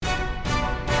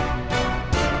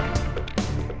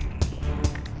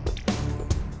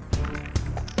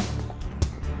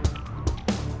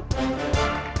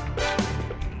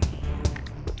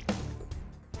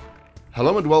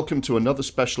Hello and welcome to another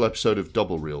special episode of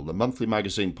Double Reel, the monthly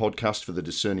magazine podcast for the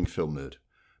discerning film nerd.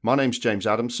 My name's James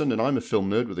Adamson and I'm a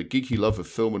film nerd with a geeky love of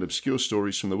film and obscure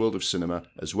stories from the world of cinema,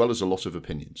 as well as a lot of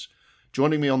opinions.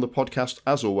 Joining me on the podcast,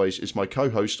 as always, is my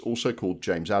co-host, also called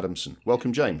James Adamson.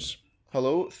 Welcome, James.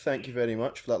 Hello, thank you very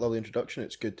much for that lovely introduction.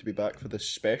 It's good to be back for this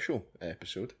special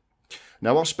episode.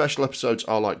 Now, our special episodes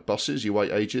are like buses. You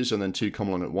wait ages and then two come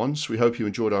along at once. We hope you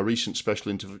enjoyed our recent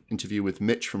special interview with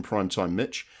Mitch from Primetime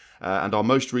Mitch, and our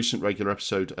most recent regular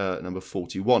episode, number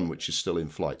 41, which is still in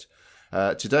flight.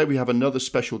 Today we have another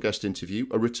special guest interview,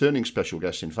 a returning special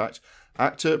guest in fact,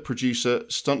 actor, producer,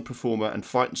 stunt performer and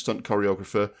fight and stunt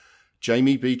choreographer,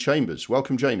 Jamie B. Chambers.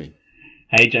 Welcome, Jamie.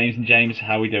 Hey, James and James,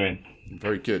 how are we doing?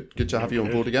 Very good. Good to have you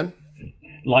on board again.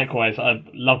 Likewise, I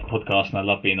love the podcast and I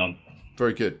love being on.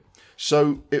 Very good.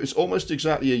 So it was almost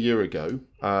exactly a year ago.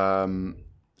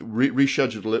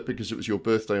 Rescheduled it because it was your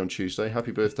birthday on Tuesday.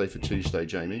 Happy birthday for Tuesday,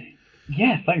 Jamie.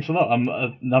 Yeah, thanks a lot. I'm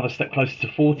another step closer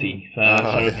to 40, so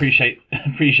I appreciate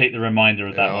the reminder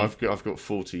of that. I've got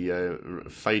 40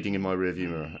 fading in my rearview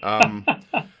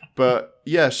mirror. But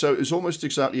yeah, so it was almost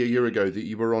exactly a year ago that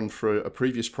you were on for a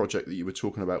previous project that you were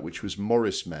talking about, which was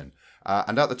Morris Men.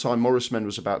 And at the time, Morris Men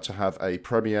was about to have a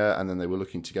premiere, and then they were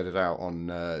looking to get it out on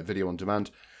video on demand.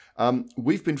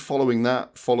 We've been following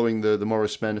the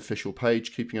Morris Men official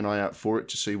page, keeping an eye out for it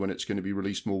to see when it's going to be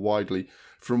released more widely.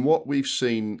 From what we've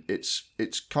seen, it's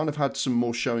kind of had some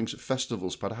more showings at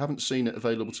festivals, but I haven't seen it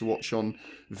available to watch on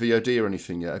VOD or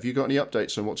anything yet. Have you got any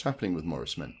updates on what's happening with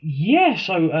Morris Men? Yeah,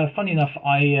 so funny enough,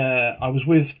 I was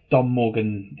with Dom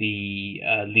Morgan, the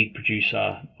lead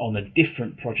producer, on a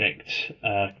different project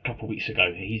a couple of weeks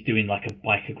ago. He's doing like a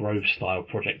Biker Grove style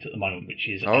project at the moment, which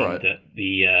is aimed at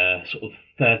the sort of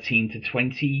 13 to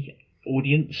 20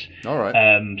 audience. All right.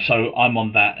 So I'm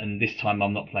on that, and this time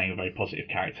I'm not playing a very positive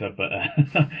character, but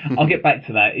I'll get back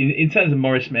to that. In terms of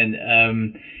Morris Men,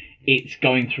 it's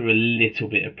going through a little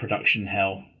bit of production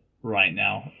hell right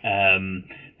now.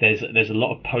 There's a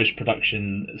lot of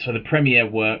post-production. So the premiere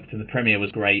worked, and the premiere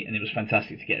was great, and it was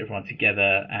fantastic to get everyone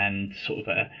together and sort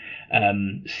of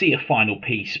see a final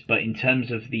piece. But in terms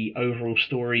of the overall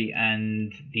story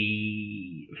and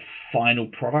the final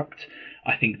product,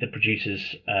 I think the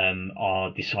producers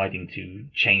are deciding to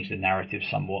change the narrative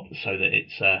somewhat so that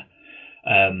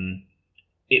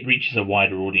it reaches a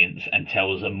wider audience and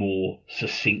tells a more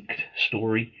succinct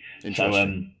story.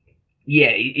 So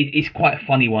it's quite a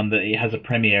funny one that it has a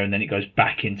premiere and then it goes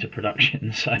back into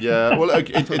production. So yeah, well,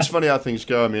 it's funny how things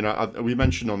go. I mean, we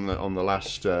mentioned on the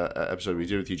last episode we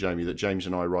did with you, Jamie, that James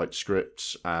and I write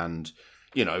scripts, and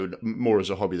you know, more as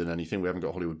a hobby than anything. We haven't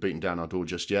got Hollywood beating down our door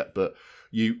just yet, but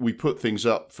we put things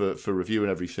up for review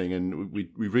and everything, and we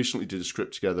recently did a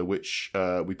script together which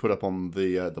we put up on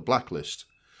the Blacklist,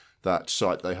 that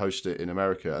site they host it in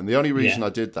America. And the only reason I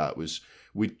did that was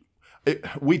we'd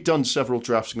done several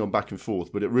drafts and gone back and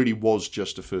forth, but it really was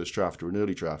just a first draft or an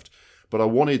early draft. But I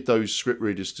wanted those script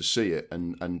readers to see it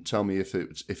and tell me if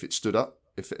it stood up,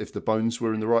 if the bones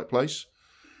were in the right place.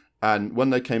 And when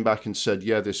they came back and said,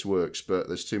 yeah, this works, but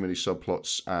there's too many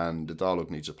subplots and the dialogue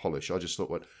needs a polish, I just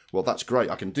thought, well, that's great,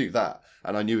 I can do that.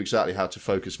 And I knew exactly how to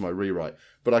focus my rewrite.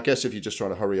 But I guess if you're just trying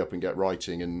to hurry up and get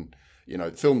writing, and, you know,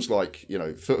 films like, you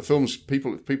know, films,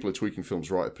 people are tweaking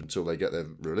films right up until they get their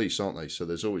release, aren't they? So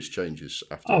there's always changes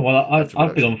after. Oh, well,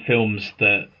 I've been on films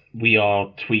that we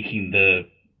are tweaking the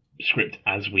script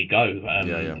as we go.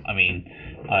 I mean,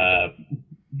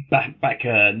 back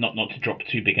not to drop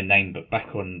too big a name, but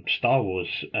back on Star Wars,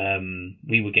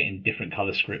 we were getting different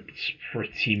color scripts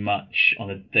pretty much on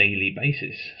a daily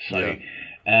basis. So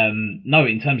no,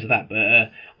 in terms of that, but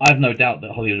I have no doubt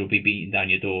that Hollywood will be beating down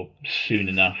your door soon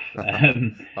enough,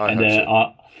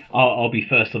 I'll be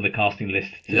first on the casting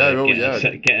list to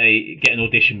get an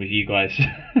audition with you guys.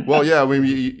 Well, yeah, I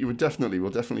mean, we'll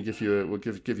definitely give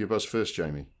you a buzz first,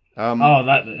 Jamie.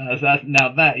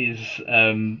 That is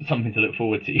something to look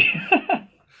forward to.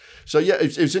 So yeah,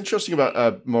 it was interesting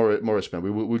about Morris Men.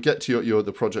 We'll get to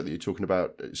the project that you're talking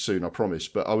about soon, I promise.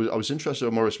 But I was interested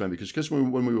in Morris Men because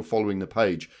when we were following the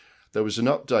page, there was an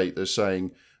update that's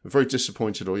saying we're very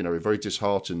disappointed, or we're very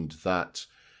disheartened that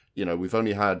we've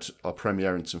only had our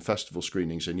premiere and some festival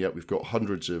screenings, and yet we've got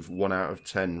hundreds of 1 out of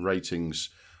 10 ratings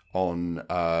on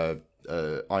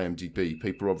IMDb.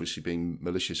 People are obviously being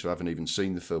malicious who haven't even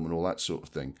seen the film and all that sort of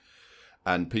thing.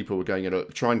 And people were going, I'm going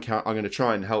to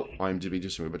try and help IMDb do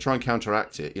something, but try and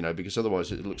counteract it, because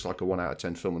otherwise it looks like a 1 out of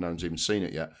 10 film and no one's even seen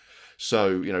it yet.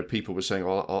 So, people were saying,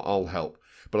 I'll help.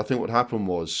 But I think what happened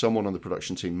was someone on the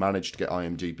production team managed to get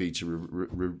IMDb to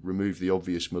remove the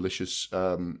obvious malicious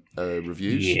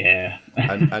reviews. Yeah.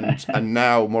 and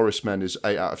now Morris Men is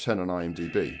 8 out of 10 on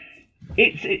IMDb.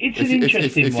 It's an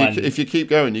interesting one. If you keep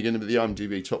going, you're going to be the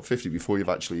IMDb top 50 before you've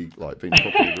actually been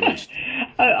properly released.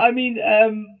 I mean,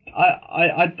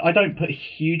 I don't put a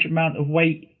huge amount of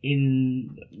weight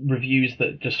in reviews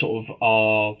that just sort of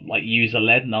are like user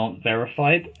led and aren't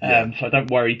verified. So I don't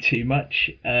worry too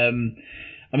much. I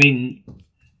mean,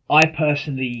 I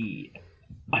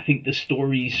think the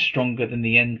story's stronger than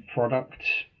the end product,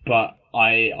 but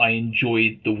I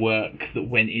enjoyed the work that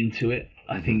went into it.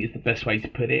 I think is the best way to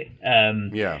put it.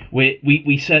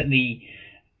 We certainly,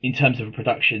 in terms of a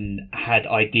production, had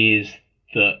ideas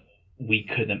that we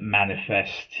couldn't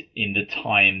manifest in the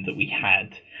time that we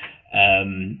had,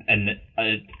 and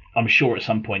I'm sure at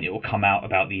some point it will come out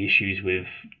about the issues with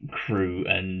crew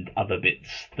and other bits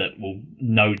that will,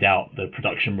 no doubt, the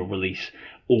production will release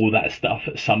all that stuff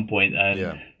at some point.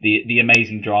 The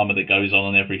amazing drama that goes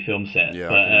on every film set. Yeah, I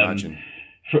can imagine.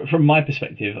 From my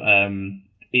perspective,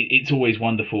 it's always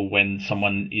wonderful when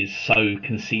someone is so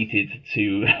conceited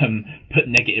to put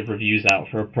negative reviews out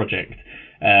for a project.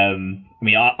 I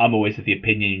mean, I'm always of the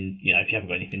opinion, if you haven't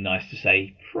got anything nice to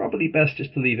say, probably best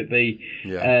just to leave it be.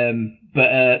 Yeah.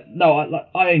 No,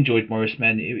 I enjoyed Morris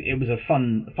Men. It was a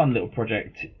fun little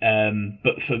project.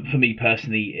 But for me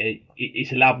personally,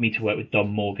 it's allowed me to work with Don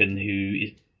Morgan, who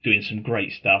is doing some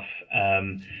great stuff.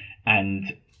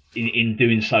 And in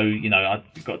doing so,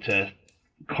 I've got to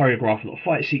choreograph a lot of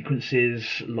fight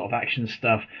sequences, a lot of action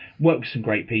stuff, work with some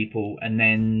great people, and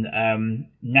then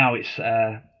now it's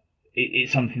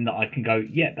something that I can go,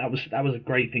 yeah, that was a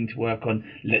great thing to work on.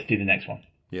 Let's do the next one.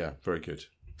 Yeah, very good.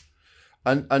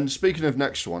 And speaking of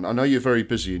next one, I know you're very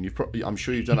busy, and I'm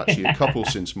sure you've done actually a couple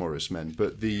since Morris Men.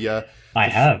 But the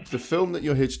film that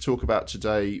you're here to talk about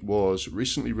today was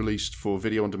recently released for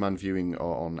video on demand viewing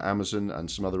on Amazon and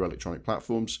some other electronic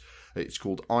platforms. It's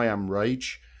called I Am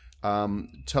Rage.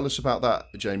 Tell us about that,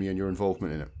 Jamie, and your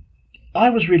involvement in it.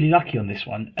 I was really lucky on this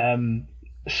one.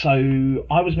 So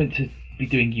I was meant to be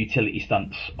doing utility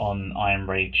stunts on I Am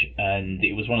Rage, and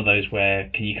it was one of those where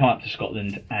can you come up to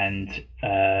Scotland and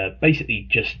basically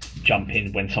just jump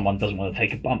in when someone doesn't want to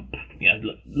take a bump,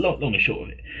 long and short of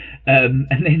it. And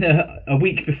then a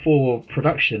week before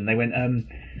production, they went,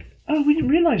 "Oh, we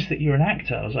didn't realise that you're an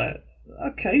actor." I was like,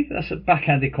 okay, that's a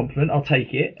backhanded compliment. I'll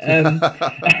take it.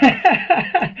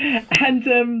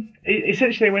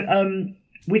 Essentially they went,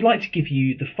 we'd like to give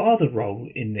you the father role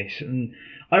in this. And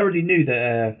I already knew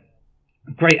that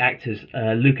great actors,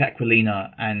 Luke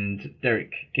Aquilina and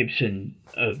Derek Gibson,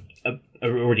 are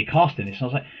already cast in this. And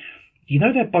I was like,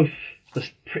 they're both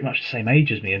pretty much the same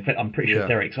age as me. In fact, I'm pretty sure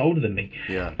Derek's older than me.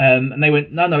 Yeah. And they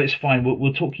went, no, it's fine.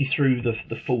 We'll talk you through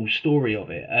the full story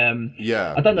of it.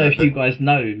 I don't know if you guys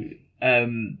know.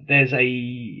 There's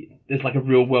like a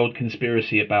real world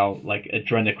conspiracy about like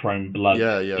adrenochrome blood.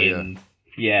 And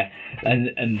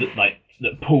like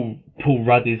that Paul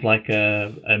Rudd is like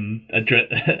a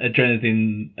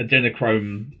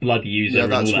adrenochrome blood user. Yeah,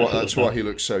 that's why he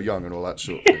looks so young and all that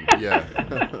sort of thing. Yeah.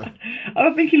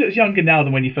 I think he looks younger now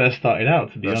than when he first started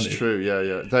out, to be honest. That's true,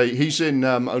 yeah. He's in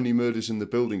Only Murders in the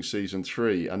Building season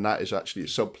 3, and that is actually a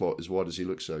subplot, is why does he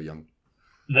look so young?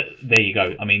 There you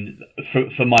go. I mean,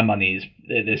 for my money,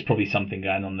 there's probably something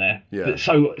going on there. Yeah.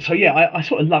 So yeah, I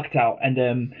sort of lucked out,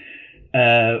 and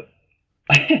I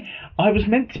was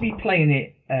meant to be playing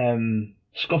it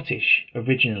Scottish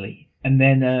originally, and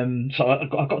then so I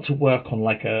got to work on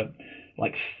like a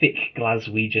thick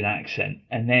Glaswegian accent,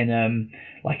 and then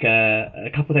a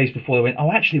couple of days before they went, oh,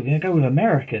 actually we're going to go with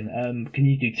American. Can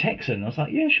you do Texan? I was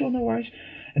like, yeah, sure, no worries.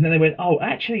 And then they went, oh,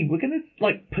 actually, we're going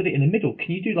to put it in the middle.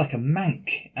 Can you do like a Manc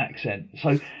accent?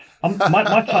 So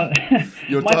my tongue...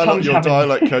 Your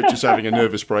dialect coach is having a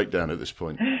nervous breakdown at this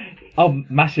point. Oh,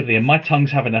 massively. And my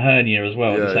tongue's having a hernia as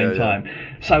well at the same time.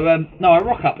 So, no, I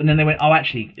rock up and then they went, oh,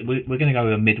 actually, we're going to go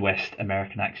with a Midwest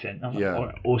American accent. I was like, all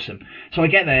right, awesome. So I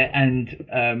get there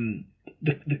and...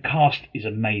 The cast is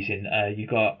amazing. You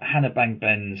got Hannah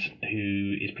Bang-Benz,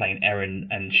 who is playing Erin,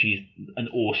 and she's an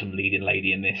awesome leading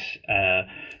lady in this.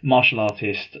 Martial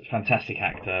artist, fantastic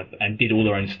actor, and did all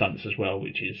her own stunts as well,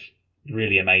 which is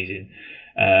really amazing.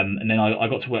 And then I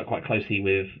got to work quite closely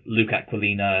with Luke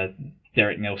Aquilina,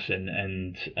 Derek Nelson,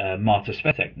 and Marta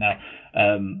Svetek. Now,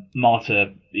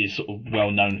 Marta is sort of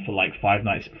well known for like Five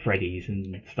Nights at Freddy's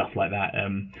and stuff like that.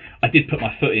 I did put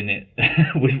my foot in it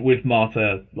with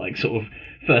Marta, like sort of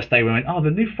first day we went, oh,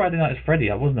 the new Friday Night at Freddy,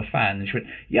 I wasn't a fan. And she went,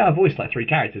 yeah, I voiced like 3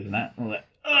 characters in that. And I was like,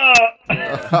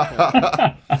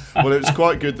 well, it was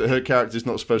quite good that her character's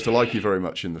not supposed to like you very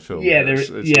much in the film. Yeah, it's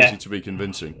easy to be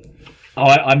convincing. Oh,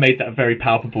 I made that very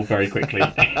palpable very quickly.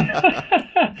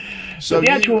 So,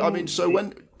 so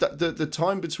when the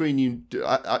time between you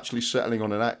actually settling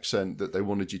on an accent that they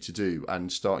wanted you to do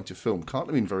and starting to film can't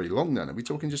have been very long. Then are we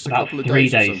talking just a About couple of 3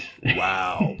 days? Or days. something?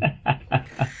 Wow.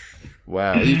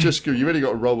 Wow, you really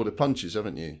got to roll with the punches,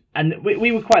 haven't you? And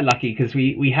we were quite lucky because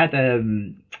we had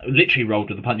literally rolled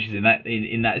with the punches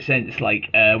in that sense. Like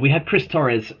we had Chris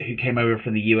Torres, who came over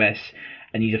from the US,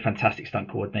 and he's a fantastic stunt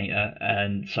coordinator,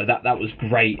 and so that was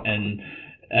great. And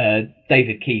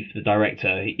David Keith, the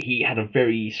director, he had a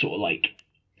very sort of like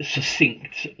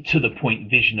succinct, to the point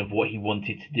vision of what he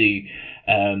wanted to do.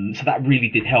 So that really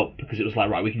did help, because it was like,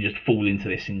 right, we can just fall into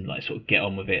this and like sort of get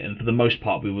on with it. And for the most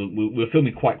part, we were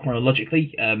filming quite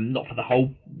chronologically, not for the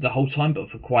whole time, but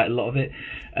for quite a lot of it.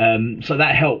 So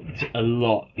that helped a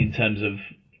lot in terms of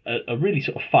a really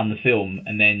sort of fun film,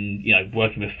 and then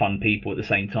working with fun people at the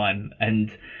same time.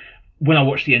 And when I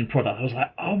watched the end product, I was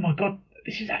like, oh my god,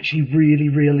 this is actually really,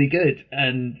 really good.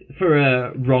 And for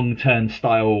a wrong turn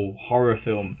style horror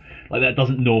film, like, that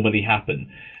doesn't normally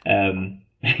happen.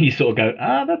 You sort of go,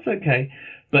 that's okay.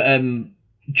 But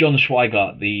John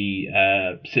Schweigart, the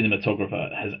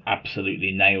cinematographer, has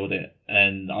absolutely nailed it.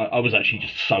 And I was actually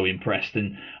just so impressed.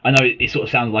 And I know it sort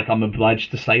of sounds like I'm obliged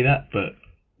to say that, but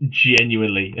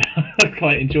genuinely, I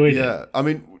quite enjoyed it. Yeah, I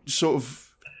mean, sort of.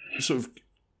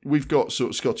 We've got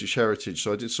sort of Scottish heritage,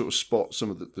 so I did sort of spot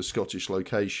some of the Scottish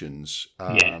locations,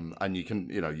 and you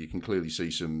can clearly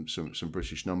see some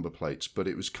British number plates, but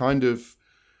it was kind of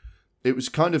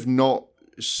not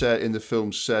set in the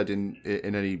film, said in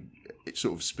any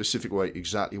sort of specific way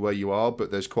exactly where you are,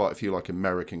 but there's quite a few like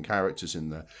American characters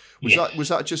in there. Was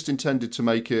that just intended to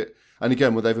make it? And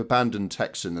again, they've abandoned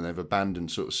Texan and they've abandoned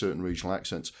sort of certain regional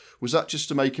accents. Was that just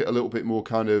to make it a little bit more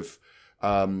kind of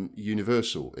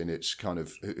universal in its kind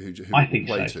of who I it think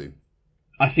play so. to?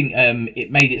 I think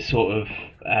it made it sort of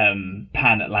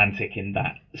pan-Atlantic in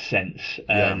that sense.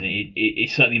 It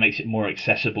certainly makes it more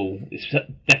accessible. It's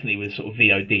definitely with sort of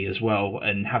VOD as well,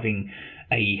 and having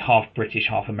a half British,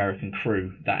 half American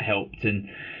crew, that helped. And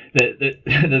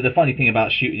the funny thing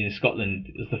about shooting in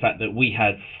Scotland is the fact that we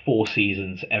had 4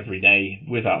 seasons every day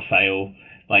without fail.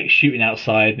 Like, shooting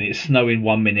outside and it's snowing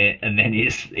 1 minute, and then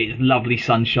it's lovely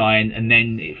sunshine, and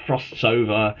then it frosts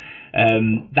over.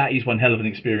 That is one hell of an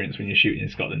experience when you're shooting in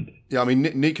Scotland. Yeah, I mean,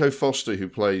 Nico Foster, who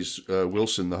plays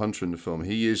Wilson the Hunter in the film,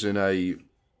 he is in a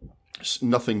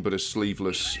nothing but a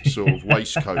sleeveless sort of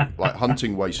waistcoat, like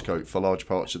hunting waistcoat, for large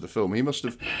parts of the film. He must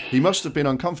have been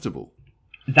uncomfortable.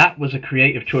 That was a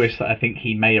creative choice that I think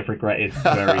he may have regretted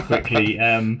very quickly.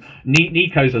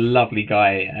 Nico's a lovely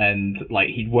guy, and like,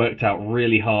 he'd worked out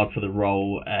really hard for the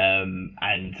role,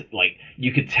 and like,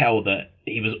 you could tell that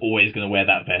he was always going to wear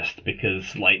that vest,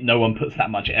 because like, no one puts that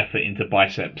much effort into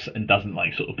biceps and doesn't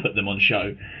like sort of put them on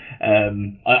show.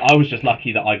 I was just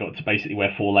lucky that I got to basically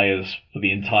wear 4 layers for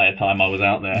the entire time I was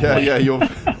out there.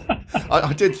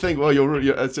 I did think, well,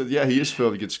 he is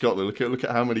filming in Scotland. Look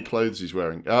at how many clothes he's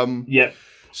wearing. Yeah.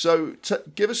 So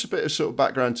give us a bit of sort of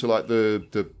background to like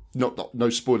the no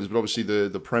spoilers, but obviously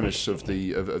the premise of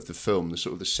the film, the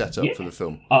sort of the setup for the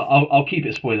film. I'll keep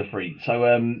it spoiler free. So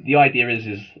the idea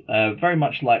is very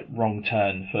much like Wrong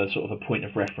Turn, for sort of a point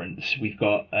of reference. We've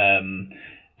got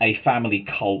a family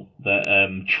cult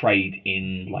that trade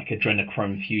in like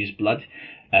adrenochrome fused blood.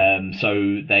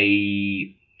 So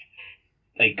they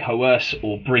coerce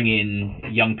or bring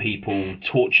in young people,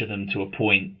 torture them to a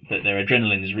point that their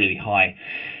adrenaline is really high,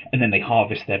 and then they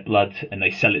harvest their blood and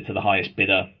they sell it to the highest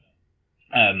bidder.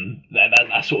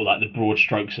 That's sort of like the broad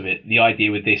strokes of it. The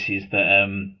idea with this is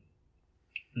that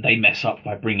they mess up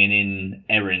by bringing in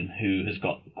Erin, who has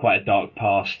got quite a dark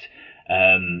past.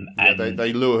 And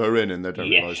they lure her in, and they don't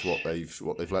realise what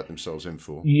they've let themselves in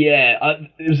for. Yeah,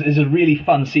 there's a really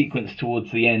fun sequence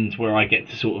towards the end where I get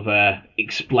to sort of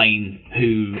explain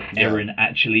who Erin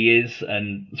actually is,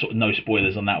 and sort of no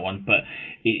spoilers on that one, but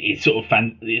it's sort of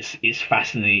it's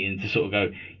fascinating to sort of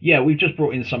go, yeah, we've just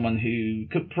brought in someone who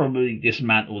could probably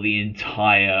dismantle the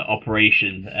entire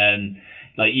operation. And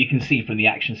like, you can see from the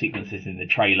action sequences in the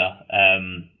trailer,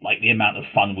 like the amount of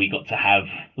fun we got to have,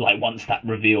 like, once that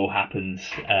reveal happens.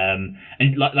 And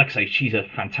like I say, she's a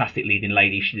fantastic leading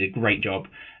lady. She did a great job.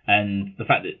 And the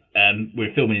fact that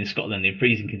we're filming in Scotland in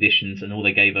freezing conditions and all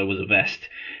they gave her was a vest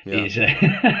is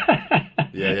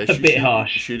a bit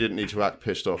harsh. She didn't need to act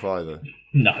pissed off either.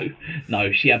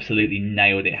 No, she absolutely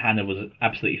nailed it. Hannah was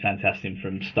absolutely fantastic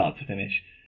from start to finish.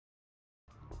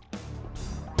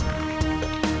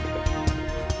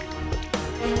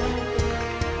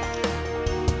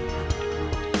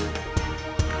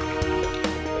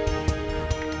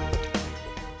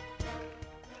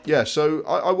 Yeah, so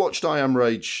I watched I Am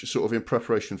Rage sort of in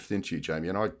preparation for the interview, Jamie,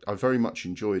 and I very much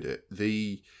enjoyed it.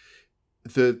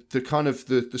 the kind of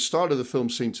the style of the film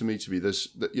seemed to me to be there's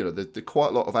quite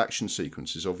a lot of action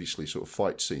sequences, obviously sort of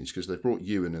fight scenes, because they brought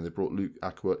Ewan and they brought Luke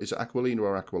is it Aquilina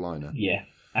or Aquilina? Yeah,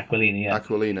 Aquilina. Yeah,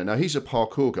 Aquilina. Now he's a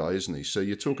parkour guy, isn't he? So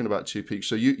you're talking about two people.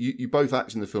 So you both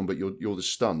act in the film, but you're the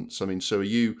stunts. I mean, so are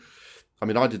you? I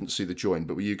mean, I didn't see the joint,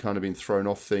 but were you kind of being thrown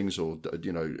off things, or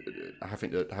having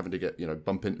to get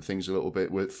bump into things a little bit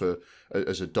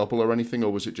as a double or anything,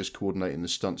 or was it just coordinating the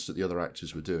stunts that the other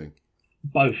actors were doing?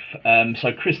 Both.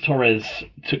 So Chris Torres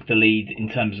took the lead in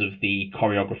terms of the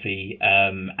choreography,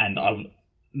 and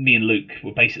me and Luke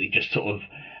were basically just sort of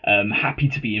happy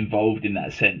to be involved in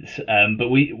that sense. But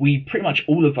we pretty much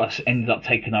all of us ended up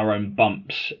taking our own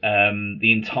bumps.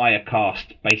 The entire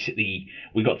cast, basically,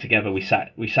 we got together. We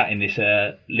sat in this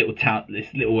little town,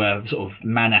 this little sort of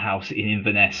manor house in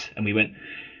Inverness, and we went,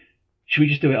 should we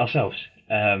just do it ourselves?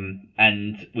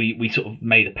 And we sort of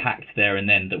made a pact there and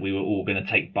then that we were all going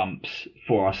to take bumps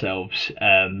for ourselves.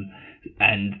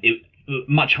 And it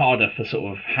much harder for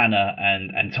sort of Hannah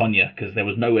and Tonya, because there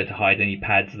was nowhere to hide any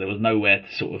pads. There was nowhere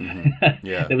to sort of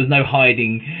there was no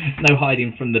hiding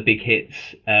from the big hits.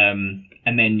 And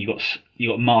then you got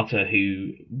Marta,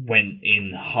 who went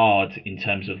in hard in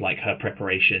terms of like her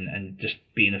preparation and just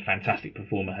being a fantastic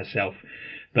performer herself.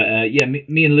 But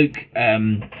me and Luke,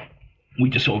 we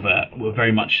just sort of were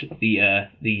very much the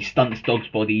stunts dogs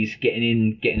bodies,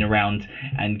 getting around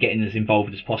and getting as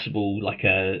involved as possible, like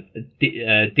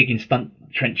digging stunt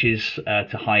trenches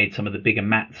to hide some of the bigger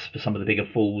mats for some of the bigger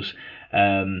falls.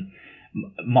 My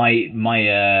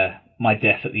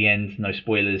death at the end, no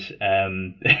spoilers,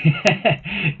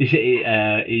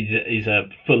 is a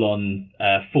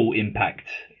full impact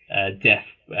death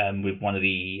with one of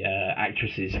the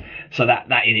actresses. So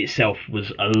that in itself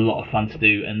was a lot of fun to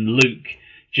do. And Luke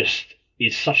just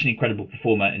is such an incredible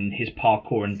performer, and his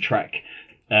parkour and track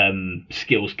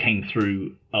skills came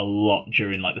through a lot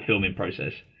during like the filming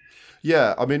process.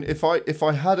 Yeah, I mean, if I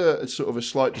had a sort of a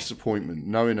slight disappointment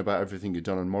knowing about everything you'd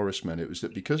done on Morris Men, it was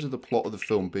that because of the plot of the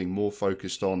film being more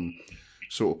focused on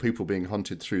sort of people being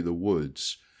hunted through the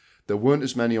woods, there weren't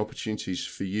as many opportunities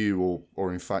for you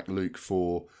or in fact Luke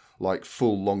for like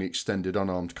full, long, extended,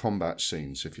 unarmed combat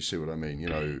scenes, if you see what I mean,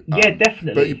 Yeah,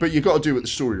 definitely. But you got to do what the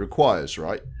story requires,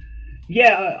 right?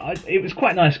 Yeah, it was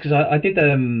quite nice because I did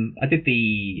the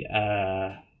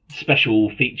special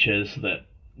features that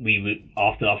we would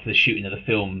after the shooting of the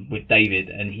film with David,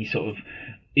 and he sort of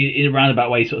in a roundabout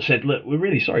way sort of said, look, we're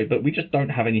really sorry, but we just don't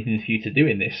have anything for you to do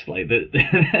in this. Like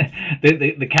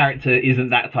the character isn't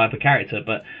that type of character,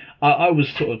 but I was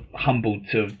sort of humbled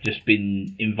to have just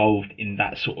been involved in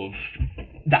that sort of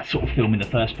film in the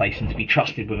first place, and to be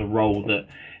trusted with a role that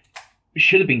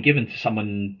should have been given to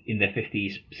someone in their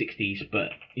 50s, 60s,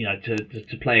 but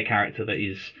to play a character that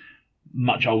is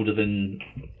much older than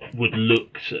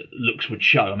looks would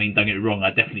show. I mean, don't get me wrong,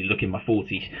 I definitely look in my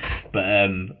 40s, but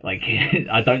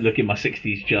I don't look in my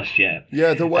 60s just yet.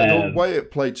 Yeah, the way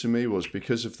it played to me was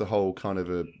because of the whole kind of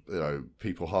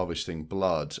people harvesting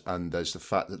blood, and there's the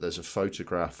fact that there's a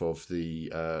photograph of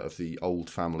the old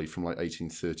family from like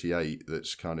 1838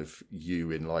 that's kind of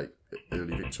you in like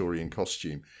early Victorian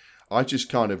costume. I just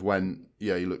kind of went,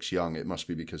 yeah, he looks young. It must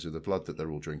be because of the blood that they're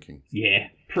all drinking. Yeah,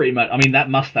 pretty much. I mean, that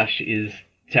mustache is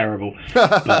terrible.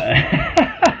 But,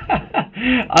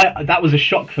 that was a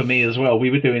shock for me as well. We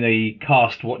were doing a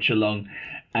cast watch along,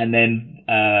 and then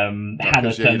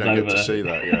Hannah turns over. Get to see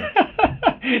that, yeah.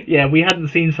 Yeah, we hadn't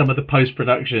seen some of the post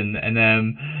production,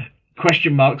 and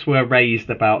question marks were raised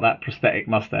about that prosthetic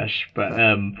mustache. But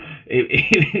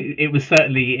it was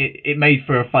certainly it made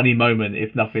for a funny moment,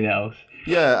 if nothing else.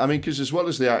 Yeah, I mean, because as well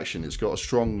as the action, it's got a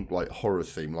strong like horror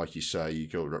theme, like you say. You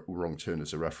got Wrong Turn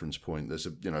as a reference point. There's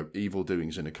evil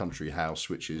doings in a country house,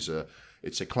 which is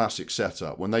it's a classic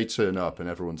setup. When they turn up and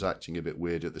everyone's acting a bit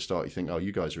weird at the start, you think, oh,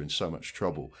 you guys are in so much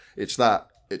trouble. It's that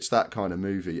kind of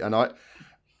movie. And I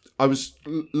was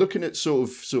looking at sort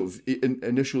of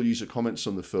initial user comments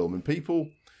on the film, and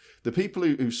the people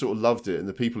who sort of loved it and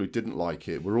the people who didn't like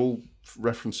it were all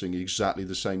referencing exactly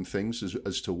the same things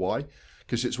as to why.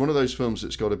 Because it's one of those films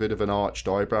that's got a bit of an arched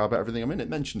eyebrow about everything. I mean, it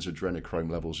mentions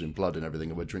adrenochrome levels in blood and everything,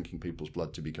 and we're drinking people's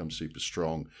blood to become super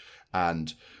strong.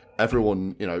 And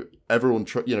everyone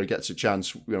gets a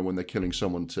chance, when they're killing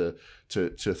someone to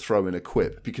throw in a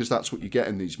quip, because that's what you get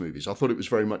in these movies. I thought it was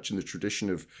very much in the tradition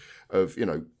of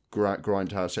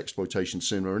grindhouse exploitation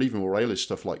cinema, and even more A-list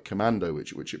stuff like Commando,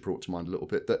 which it brought to mind a little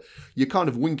bit, that you're kind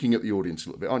of winking at the audience a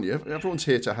little bit, aren't you? Everyone's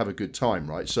here to have a good time,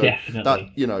 right? So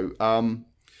definitely. that,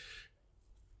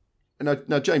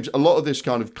 Now, James, a lot of this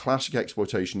kind of classic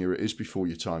exploitation era is before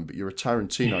your time, but you're a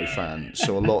Tarantino fan,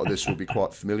 so a lot of this will be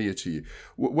quite familiar to you.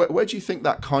 Where do you think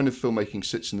that kind of filmmaking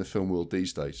sits in the film world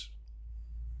these days?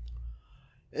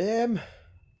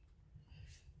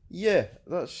 Yeah,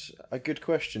 that's a good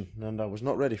question, and I was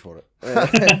not ready for it.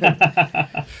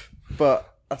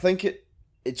 But I think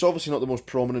it's obviously not the most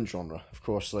prominent genre. Of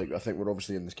course, like I think we're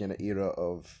obviously in this kind of era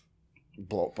of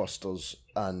blockbusters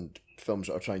and films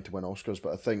that are trying to win Oscars,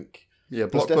 but I think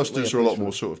blockbusters are a lot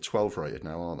more sort of 12 rated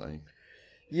now, aren't they?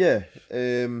 Yeah,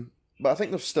 but I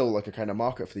think there's still like a kind of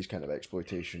market for these kind of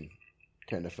exploitation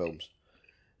kind of films,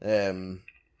 and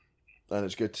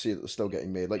it's good to see that they're still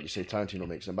getting made. Like you say, Tarantino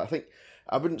makes them, but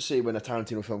I wouldn't say when a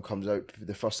Tarantino film comes out,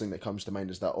 the first thing that comes to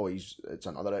mind is that it's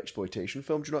another exploitation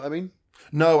film. Do you know what I mean?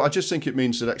 No, I just think it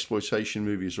means that exploitation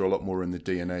movies are a lot more in the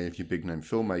DNA of your big name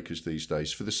filmmakers these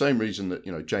days. For the same reason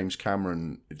that James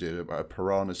Cameron did a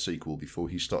Piranha sequel before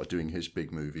he started doing his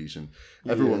big movies, and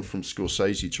everyone from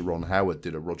Scorsese to Ron Howard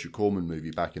did a Roger Corman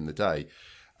movie back in the day.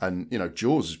 And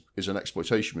Jaws is an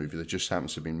exploitation movie that just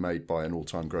happens to have been made by an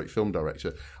all-time great film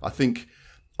director. I think.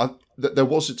 There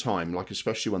was a time, like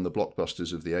especially when the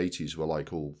blockbusters of the 80s were like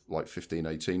 15,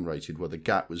 18 rated, where the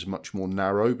gap was much more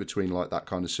narrow between like that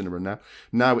kind of cinema and now.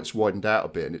 Now it's widened out a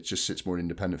bit and it just sits more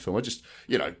independent film. I just,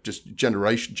 just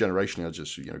generationally, I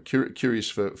just,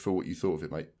 curious for what you thought of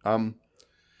it, mate.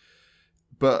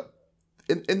 But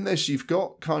in this, you've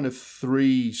got kind of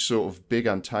three sort of big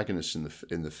antagonists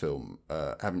in the film,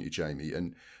 haven't you, Jamie?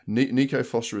 And Nico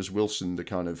Foster as Wilson, the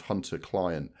kind of hunter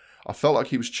client. I felt like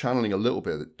he was channeling a little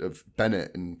bit of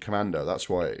Bennett in Commando. That's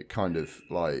why it kind of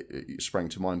like it sprang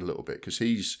to mind a little bit, because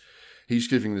he's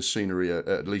giving the scenery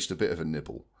at least a bit of a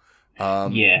nibble.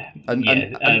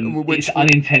 It's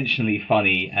unintentionally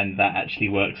funny, and that actually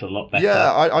works a lot better.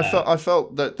 Yeah, I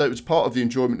felt that was part of the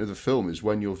enjoyment of the film, is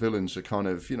when your villains are kind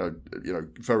of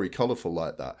very colourful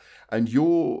like that, and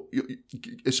you're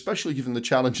especially given the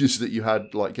challenges that you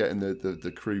had, like getting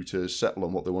the crew to settle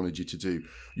on what they wanted you to do.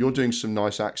 You're doing some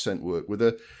nice accent work with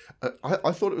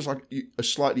I thought it was like a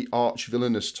slightly arch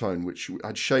villainous tone, which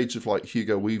had shades of like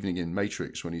Hugo Weaving in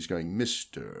Matrix when he's going,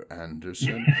 Mr.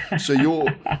 Anderson. So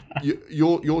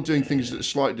you're doing things at a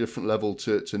slightly different level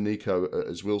to Nico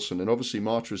as Wilson, and obviously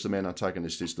Marta as the main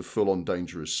antagonist is the full-on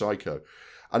dangerous psycho.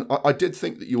 And I did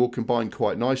think that you all combined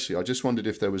quite nicely. I just wondered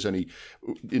if there was any,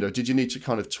 did you need to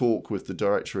kind of talk with the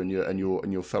director and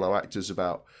your fellow actors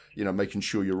about, making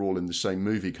sure you're all in the same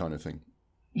movie kind of thing?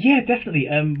 Yeah, definitely.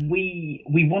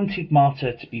 We wanted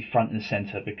Marta to be front and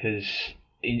center because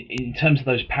in terms of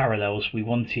those parallels, we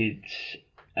wanted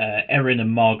Erin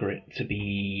and Margaret to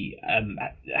be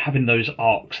having those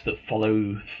arcs that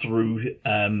follow through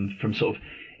from sort of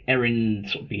Erin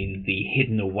sort of being the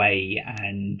hidden away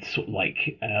and sort of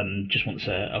like just wants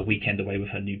a weekend away with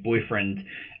her new boyfriend,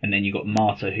 and then you got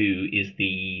Marta, who is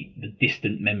the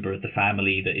distant member of the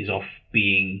family that is off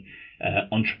being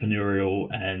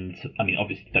entrepreneurial, and I mean,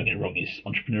 obviously, don't get me wrong, is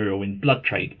entrepreneurial in blood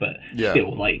trade, but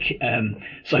still, like,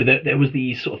 so there was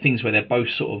these sort of things where they're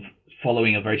both sort of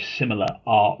following a very similar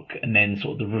arc, and then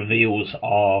sort of the reveals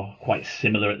are quite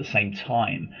similar at the same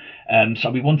time. So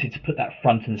we wanted to put that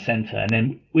front and center, and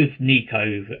then with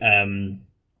Nico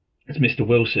as Mr.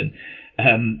 Wilson,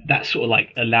 that sort of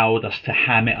like allowed us to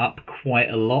ham it up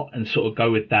quite a lot and sort of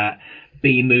go with that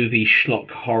B-movie schlock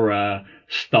horror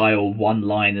style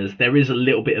one-liners. There is a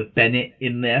little bit of Bennett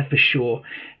in there for sure,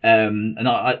 and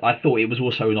I thought it was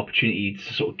also an opportunity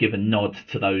to sort of give a nod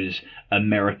to those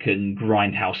American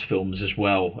grindhouse films as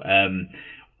well.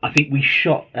 I think we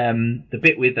shot the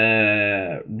bit with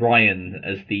Ryan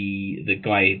as the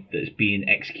guy that's being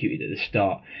executed at the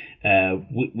start.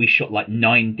 We shot like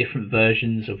 9 different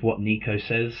versions of what Nico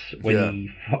says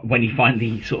when he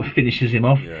finally sort of finishes him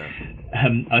off.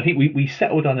 I think we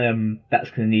settled on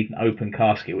that's going to need an open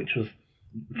casket, which was,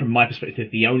 from my perspective,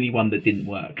 the only one that didn't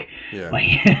work. But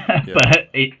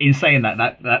in saying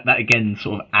that again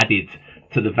sort of added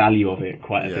to the value of it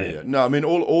quite a bit. No, I mean,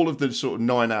 all of the sort of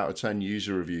 9 out of 10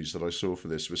 user reviews that I saw for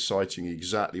this were citing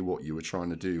exactly what you were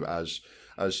trying to do as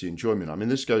the enjoyment. I mean,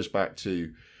 this goes back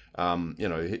to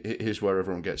here's where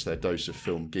everyone gets their dose of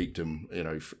film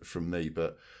geekdom, from me.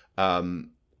 But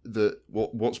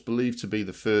what's believed to be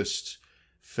the first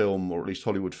film, or at least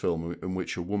Hollywood film, in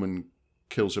which a woman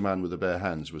kills a man with her bare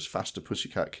hands was Faster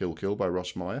Pussycat Kill Kill by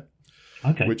Ross Meyer.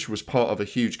 Okay. Which was part of a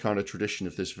huge kind of tradition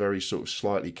of this very sort of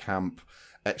slightly camp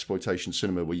exploitation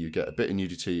cinema, where you get a bit of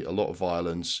nudity, a lot of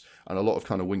violence, and a lot of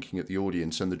kind of winking at the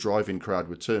audience, and the drive-in crowd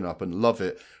would turn up and love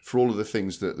it for all of the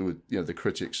things that the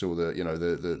critics or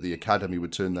the Academy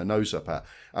would turn their nose up at.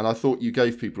 And I thought you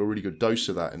gave people a really good dose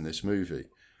of that in this movie.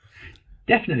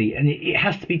 Definitely, and it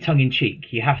has to be tongue in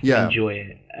cheek. You have to enjoy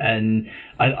it, and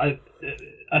I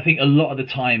think a lot of the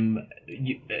time,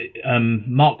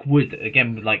 Mark Wood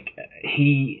again, like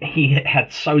he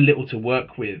had so little to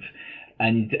work with,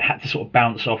 and had to sort of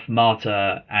bounce off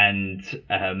Marta and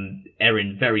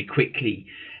Erin very quickly,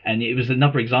 and it was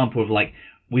another example of like,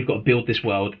 we've got to build this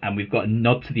world and we've got to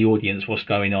nod to the audience what's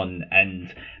going on,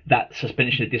 and that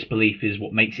suspension of disbelief is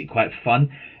what makes it quite fun.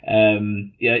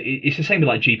 It's the same with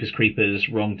like Jeepers Creepers,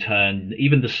 Wrong Turn,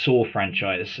 even the Saw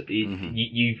franchise.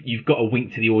 You've got to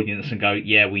wink to the audience and go,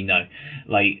 yeah, we know,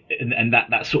 like, and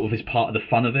that sort of is part of the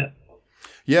fun of it.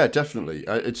 Yeah, definitely.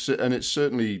 It's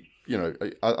certainly,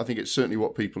 I think it's certainly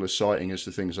what people are citing as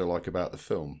the things they like about the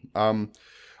film.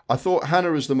 I thought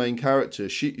Hannah as the main character,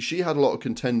 she had a lot of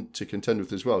to contend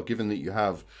with as well, given that you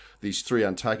have these three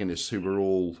antagonists who were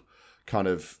all kind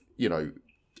of,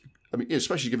 I mean,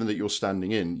 especially given that you're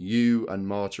standing in, you and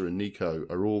Marta and Nico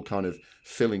are all kind of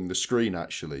filling the screen,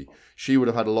 actually. She would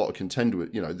have had a lot of contend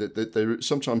with,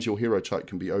 sometimes your hero type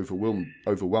can be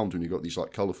overwhelmed when you've got these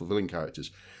like colourful villain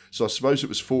characters. So I suppose it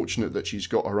was fortunate that she's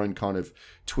got her own kind of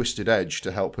twisted edge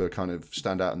to help her kind of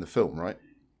stand out in the film, right?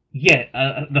 Yeah,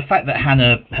 the fact that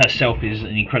Hannah herself is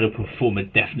an incredible performer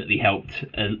definitely helped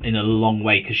in a long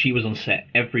way, because she was on set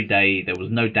every day. There was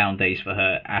no down days for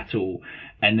her at all.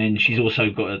 And then she's also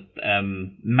got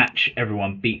to match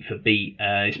everyone beat for beat,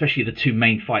 especially the two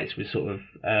main fights with sort of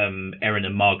Erin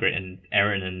and Margaret and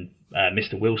Erin and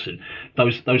Mr. Wilson.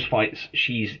 Those fights,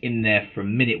 she's in there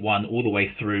from minute one all the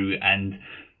way through. And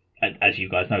as you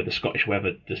guys know, the Scottish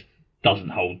weather just doesn't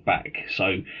hold back,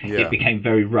 so it became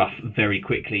very rough very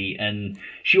quickly. And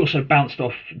she also bounced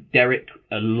off Derek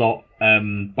a lot,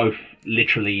 both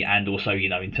literally and also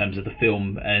in terms of the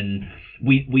film. And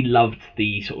we loved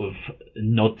the sort of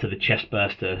nod to the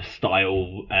chestburster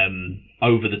style,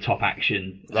 over the top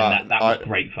action. That was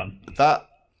great fun.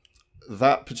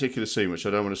 That particular scene, which I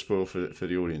don't want to spoil for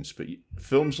the audience, but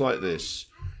films like this.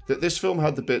 This film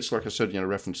had the bits, like I said,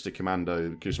 reference to Commando,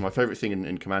 because my favourite thing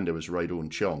in Commando was Ray Dawn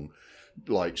Chong,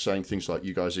 like saying things like,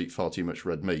 you guys eat far too much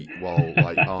red meat, while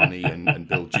like Arnie and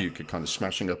Bill Duke are kind of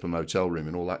smashing up a motel room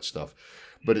and all that stuff.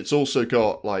 But it's also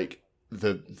got like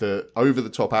the over the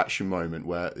top action moment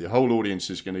where the whole audience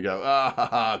is going to go, ah ha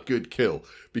ha, good kill,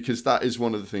 because that is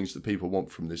one of the things that people want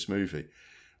from this movie.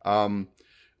 And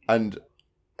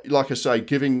like I say,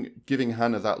 giving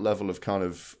Hannah that level of kind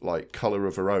of like colour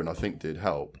of her own, I think did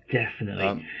help.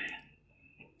 Definitely.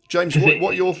 James,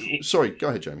 sorry, go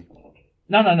ahead, Jamie.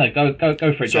 No, go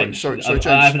for it, James. Sorry, James.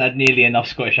 I haven't had nearly enough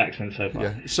Scottish accents so far.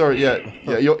 Yeah, sorry,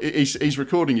 he's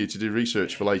recording you to do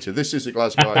research for later. This is a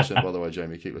Glasgow accent, by the way,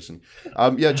 Jamie. Keep listening.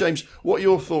 James, what are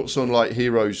your thoughts on like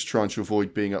heroes trying to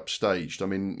avoid being upstaged? I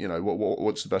mean,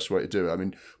 what's the best way to do it? I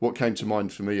mean, what came to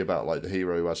mind for me about like the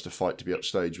hero who has to fight to be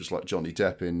upstaged was like Johnny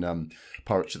Depp in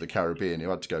Pirates of the Caribbean, who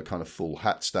had to go kind of full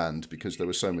hat stand because there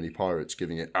were so many pirates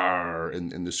giving it "arr"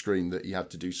 in the screen that he had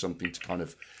to do something to kind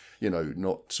of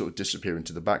not sort of disappear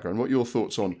into the background. What are your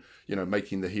thoughts on,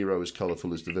 making the hero as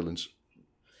colourful as the villains?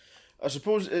 I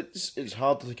suppose it's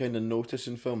hard to kind of notice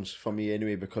in films, for me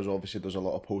anyway, because obviously there's a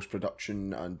lot of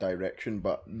post-production and direction,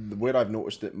 but where I've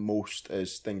noticed it most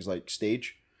is things like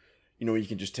stage. You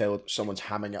can just tell someone's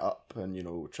hamming it up and,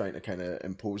 trying to kind of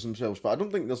impose themselves. But I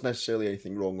don't think there's necessarily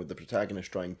anything wrong with the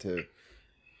protagonist trying to,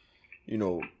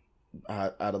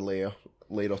 add a layer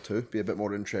or two, be a bit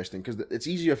more interesting, because it's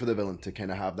easier for the villain to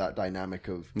kind of have that dynamic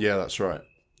of, that's right,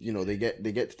 they get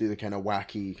to do the kind of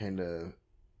wacky kind of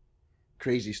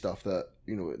crazy stuff that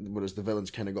whereas the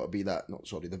villain's kind of got to be that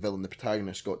the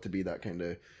protagonist got to be that kind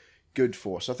of good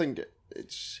force. I think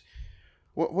it's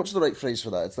what's the right phrase for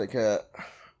that? It's like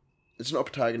it's not a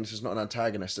protagonist, it's not an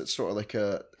antagonist, it's sort of like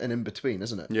an in-between,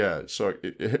 isn't it? Yeah, so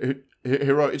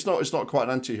hero, it's not quite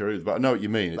an anti-hero, but I know what you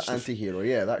mean. It's anti-hero,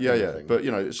 that kind of thing. But,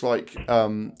 it's like,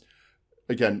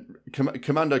 again,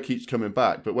 Commando keeps coming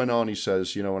back, but when Arnie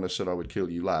says, when I said I would kill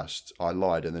you last, I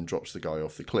lied, and then drops the guy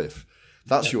off the cliff,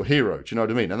 that's your hero, do you know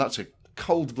what I mean? And that's a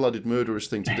cold-blooded, murderous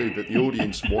thing to do, but the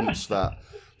audience wants that.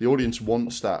 The audience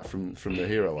wants that from the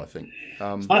hero, I think.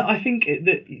 I think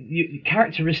that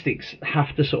characteristics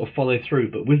have to sort of follow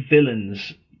through, but with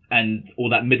villains and all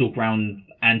that middle ground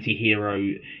anti-hero,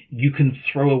 you can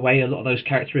throw away a lot of those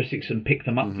characteristics and pick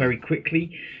them up very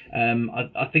quickly.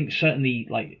 I think certainly,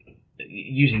 like,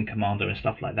 using Commando and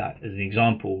stuff like that as an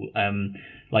example,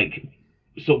 like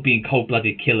sort of being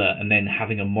cold-blooded killer and then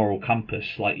having a moral compass,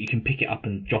 like you can pick it up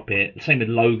and drop it. Same with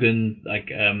Logan, like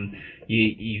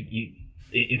you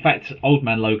in fact, Old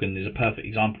Man Logan is a perfect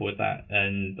example of that,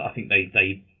 and I think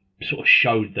they sort of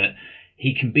showed that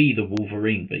he can be the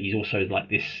Wolverine, but he's also like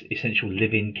this essential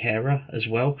live-in carer as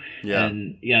well. Yeah.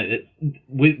 And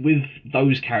with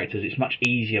those characters, it's much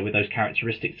easier with those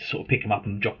characteristics to sort of pick them up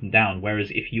and drop them down.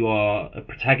 Whereas if you are a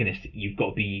protagonist, you've got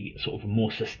to be sort of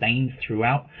more sustained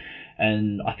throughout.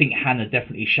 And I think Hannah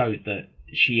definitely showed that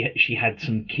she had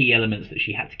some key elements that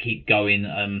she had to keep going,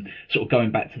 sort of going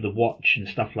back to the watch and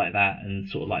stuff like that, and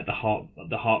sort of like the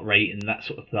heart rate and that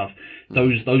sort of stuff.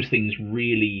 Those things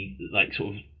really like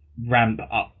sort of ramp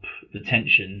up the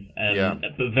tension,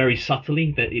 but very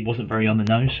subtly, that it wasn't very on the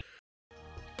nose.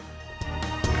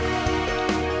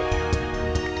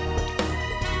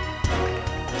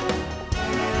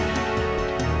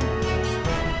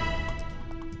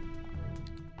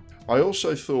 I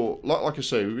also thought, like I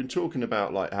say, we've been talking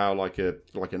about like how like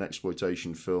an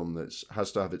exploitation film that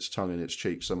has to have its tongue in its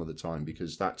cheek some of the time,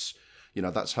 because that's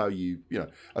how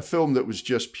a film that was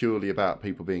just purely about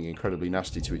people being incredibly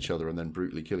nasty to each other and then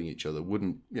brutally killing each other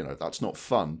wouldn't, that's not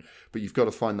fun. But you've got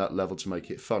to find that level to make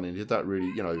it fun. And did that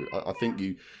really, I think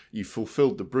you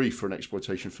fulfilled the brief for an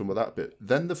exploitation film with that bit.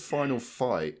 Then the final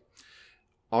fight,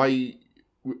 I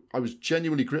was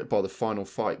genuinely gripped by the final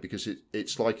fight, because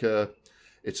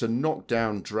it's a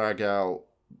knockdown, drag out,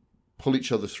 pull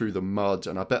each other through the mud,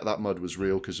 and I bet that mud was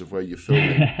real because of where you're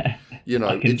filming.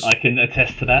 I can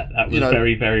attest to that. That was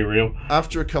very, very real.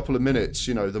 After a couple of minutes,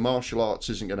 the martial arts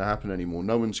isn't going to happen anymore.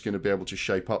 No one's going to be able to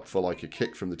shape up for like a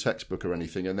kick from the textbook or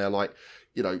anything. And they're like,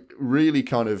 really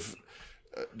kind of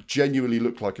genuinely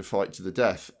look like a fight to the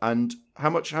death. And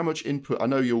how much input? I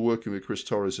know you're working with Chris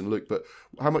Torres and Luke, but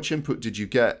how much input did you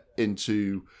get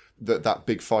into that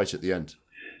big fight at the end?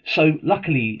 So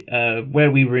luckily, where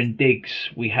we were in digs,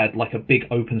 we had like a big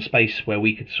open space where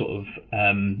we could sort of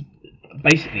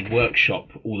basically workshop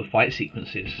all the fight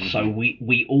sequences. Mm-hmm. So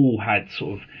we all had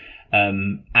sort of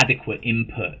adequate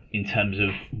input in terms of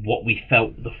what we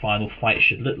felt the final fight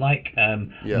should look like.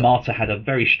 Marta had a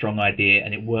very strong idea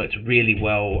and it worked really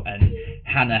well, and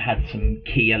Hannah had some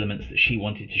key elements that she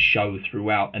wanted to show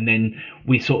throughout, and then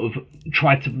we sort of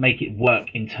tried to make it work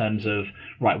in terms of,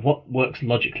 right, what works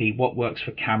logically, what works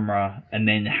for camera, and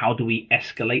then how do we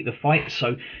escalate the fight.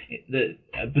 So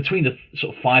between the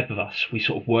sort of five of us, we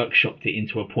sort of workshopped it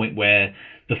into a point where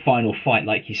the final fight,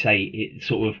 like you say,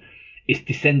 it's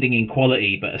descending in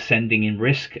quality but ascending in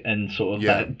risk and sort of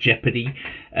that jeopardy.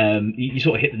 You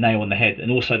sort of hit the nail on the head,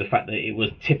 and also the fact that it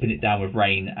was tipping it down with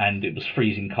rain and it was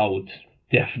freezing cold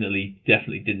definitely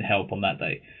didn't help on that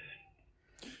day.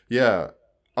 Yeah,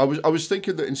 I was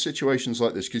thinking that in situations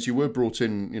like this, because you were brought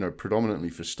in, predominantly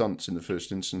for stunts in the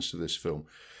first instance of this film,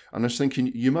 and I was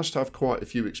thinking you must have quite a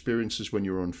few experiences when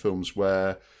you're on films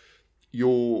where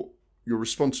your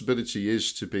responsibility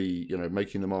is to be,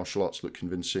 making the martial arts look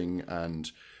convincing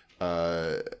and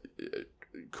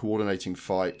coordinating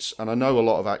fights. And I know a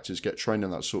lot of actors get trained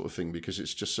in that sort of thing because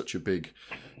it's just such a big,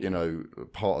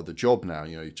 part of the job now.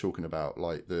 You're talking about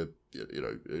like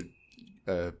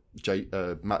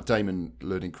Matt Damon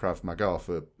learning Krav Maga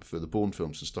for the Bourne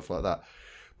films and stuff like that.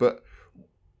 But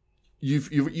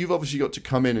you've obviously got to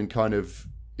come in and kind of,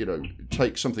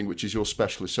 take something which is your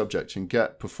specialist subject and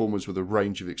get performers with a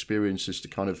range of experiences to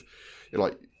kind of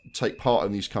take part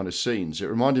in these kind of scenes. It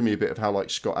reminded me a bit of how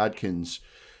like Scott Adkins,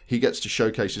 he gets to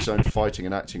showcase his own fighting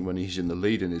and acting when he's in the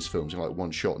lead in his films, like One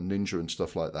Shot and Ninja and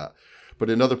stuff like that. But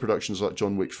in other productions like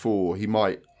John Wick 4, he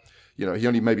might, he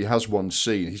only maybe has one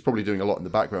scene. He's probably doing a lot in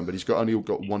the background, but he's only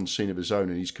got one scene of his own,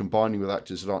 and he's combining with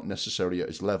actors that aren't necessarily at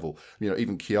his level.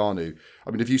 Even Keanu.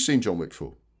 I mean, have you seen John Wick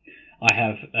 4? I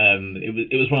have.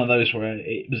 It was one of those where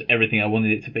it was everything I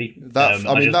wanted it to be.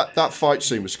 That fight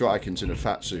scene with Scott Adkins in a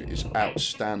fat suit is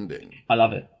outstanding. I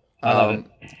love it. I love it.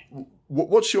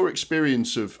 What's your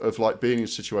experience of like being in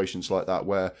situations like that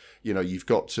where you've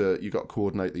got to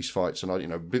coordinate these fights, and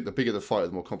the bigger the fight,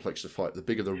 the more complex the fight, the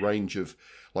bigger the range of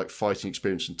like fighting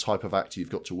experience and type of actor you've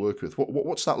got to work with.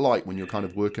 What's that like when you're kind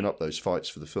of working up those fights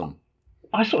for the film?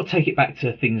 I sort of take it back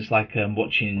to things like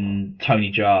watching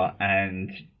Tony Jaa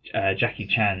and Jackie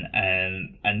Chan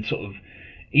and sort of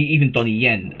even Donnie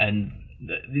Yen, and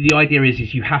the idea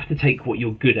is you have to take what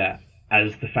you're good at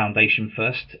as the foundation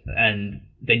first, and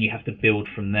then you have to build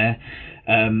from there.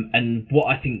 And what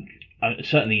I think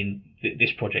certainly in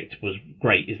this project was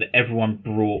great is that everyone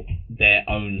brought their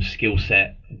own skill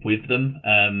set with them.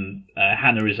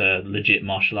 Hannah is a legit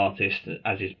martial artist,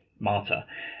 as is Marta.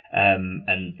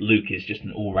 and Luke is just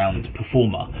an all-round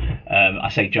performer. I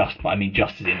say just, but I mean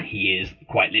just as in he is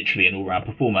quite literally an all-round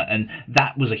performer, and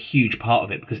that was a huge part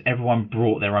of it because everyone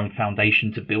brought their own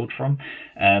foundation to build from,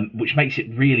 which makes it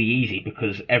really easy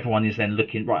because everyone is then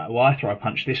looking, right, well, I throw a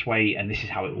punch this way and this is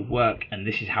how it will work and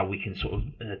this is how we can sort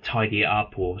of tidy it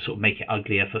up or sort of make it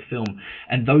uglier for film.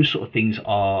 And those sort of things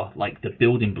are like the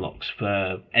building blocks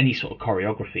for any sort of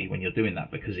choreography when you're doing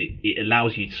that, because it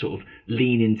allows you to sort of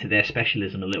lean into their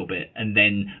specialism a little bit and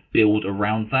then build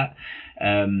around that.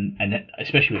 And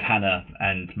especially with Hannah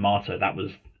and Marta, that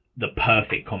was the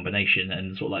perfect combination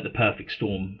and sort of like the perfect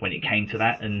storm when it came to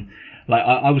that. And like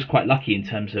I was quite lucky in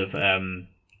terms of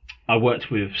I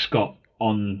worked with Scott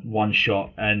on one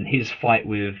shot, and his fight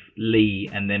with Lee,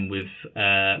 and then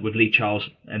with Lee Charles,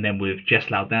 and then with Jess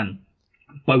Laudan.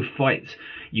 Both fights,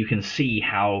 you can see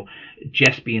how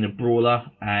Jess being a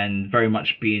brawler and very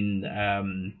much being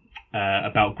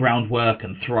about groundwork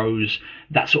and throws,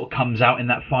 that sort of comes out in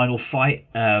that final fight.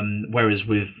 Whereas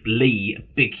with Lee, a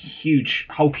big, huge,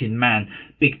 hulking man,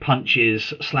 big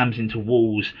punches, slams into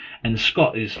walls, and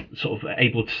Scott is sort of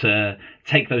able to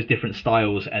take those different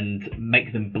styles and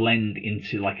make them blend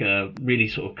into like a really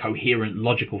sort of coherent,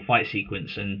 logical fight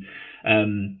sequence. And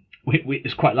we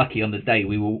was quite lucky on the day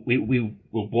we were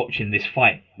watching this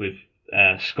fight with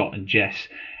Scott and Jess,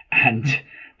 and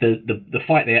the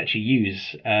fight they actually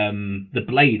use, the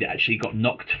blade actually got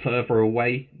knocked further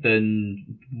away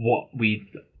than what we'd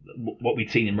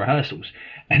seen in rehearsals,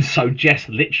 and so Jess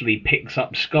literally picks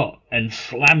up Scott and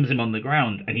slams him on the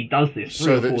ground, and he does this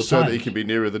three or four times so that he can be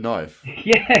nearer the knife.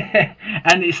 Yeah,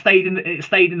 and it stayed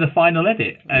in the final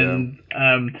edit. And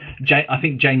I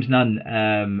think James Nunn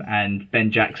and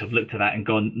Ben Jacks have looked at that and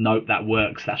gone, nope, that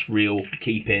works, that's real,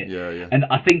 keep it. Yeah. And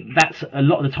I think that's a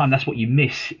lot of the time that's what you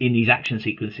miss in these action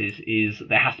sequences, is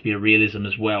there has to be a realism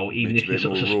as well, even if you're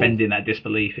sort of suspending that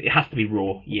disbelief. It has to be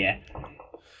raw. Yeah.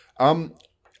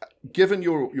 Given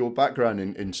your background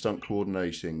in stunt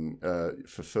coordinating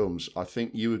for films, I think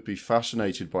you would be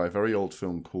fascinated by a very old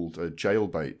film called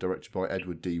Jailbait, directed by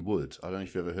Edward D. Wood. I don't know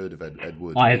if you've ever heard of Ed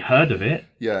Wood. I have heard of it.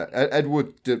 Yeah, Ed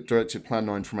Wood directed Plan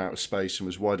 9 from Outer Space and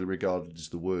was widely regarded as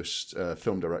the worst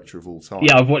film director of all time.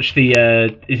 Yeah, I've watched the.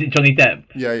 Is it Johnny Depp?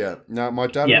 Yeah. Now, my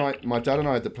dad and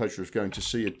I had the pleasure of going to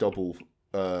see a double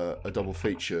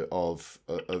feature of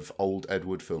old Ed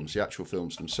Wood films, the actual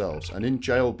films themselves, and in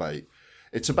Jailbait,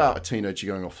 it's about a teenager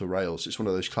going off the rails. It's one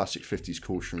of those classic 50s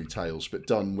cautionary tales, but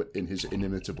done in his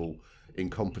inimitable,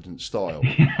 incompetent style.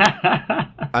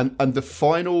 and the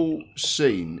final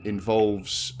scene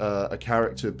involves a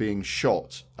character being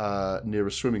shot near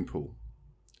a swimming pool.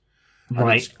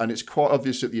 Right. And it's quite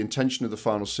obvious that the intention of the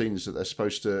final scene is that they're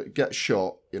supposed to get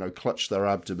shot, clutch their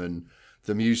abdomen,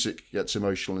 the music gets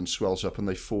emotional and swells up, and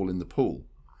they fall in the pool.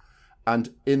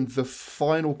 And in the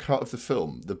final cut of the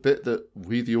film, the bit that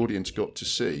we, the audience, got to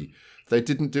see, they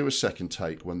didn't do a second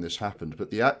take when this happened, but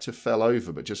the actor fell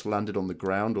over but just landed on the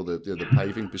ground or the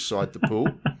paving beside the pool.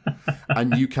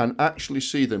 And you can actually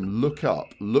see them look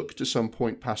to some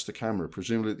point past the camera,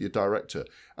 presumably the director,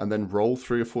 and then roll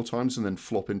 3 or 4 times and then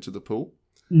flop into the pool.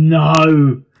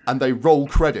 No! And they roll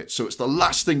credits, so it's the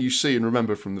last thing you see and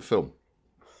remember from the film.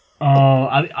 Oh,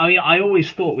 I mean, I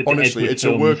always thought with honestly, the Ed Wood it's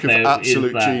a work of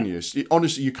absolute that... genius.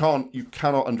 Honestly, you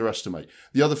cannot underestimate.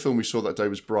 The other film we saw that day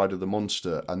was Bride of the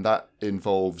Monster, and that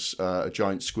involves a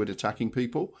giant squid attacking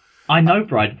people. I know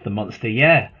Bride of the Monster,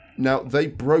 yeah. Now, they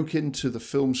broke into the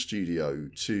film studio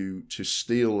to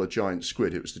steal a giant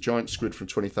squid. It was the giant squid from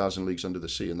 20,000 Leagues Under the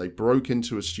Sea, and they broke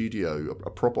into a studio, a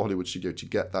proper Hollywood studio, to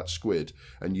get that squid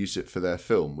and use it for their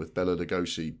film with Bela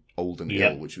Lugosi old and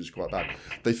ill, which was quite bad.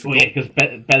 They forgot... Well, yeah, because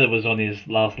Bela was on his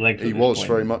last legs. He was,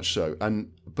 very much so.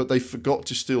 But they forgot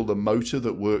to steal the motor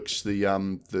that works the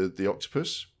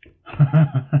octopus.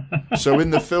 So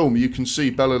in the film, you can see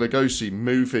Bela Lugosi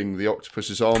moving the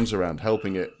octopus's arms around,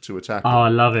 helping it to attack. Oh, I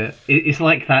love it. It's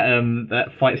like that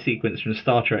fight sequence from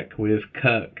Star Trek with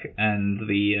Kirk and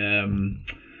the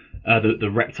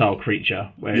reptile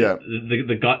creature, where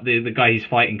the guy he's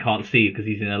fighting can't see because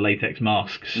he's in a latex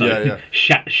mask. So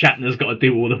Shatner's got to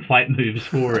do all the fight moves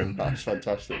for him. That's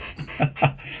fantastic.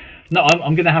 No,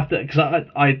 I'm gonna have to, because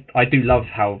I do love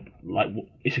how, like,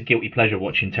 it's a guilty pleasure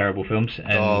watching terrible films.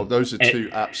 And those are two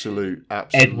absolute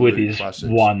Ed Wood is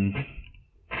classics. One.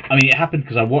 I mean, it happened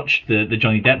because I watched the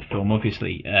Johnny Depp film,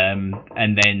 obviously,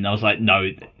 and then I was like, no,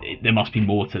 there must be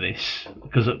more to this,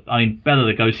 because I mean, Bela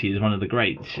Lugosi is one of the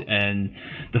greats, and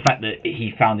the fact that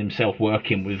he found himself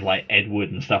working with like Ed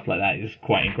Wood and stuff like that is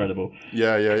quite incredible.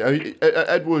 Yeah. I mean,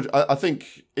 Ed Wood, I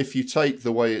think if you take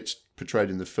the way it's portrayed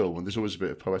in the film, and there's always a bit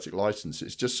of poetic license,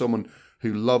 it's just someone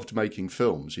who loved making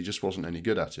films. He just wasn't any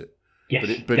good at it. Yes,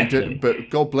 but he definitely. didn't. But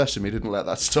God bless him, he didn't let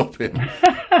that stop him.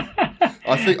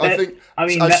 I think. I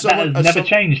mean, that has never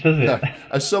changed, does it? No,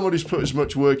 as someone who's put as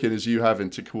much work in as you have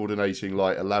into coordinating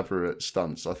like elaborate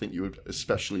stunts, I think you would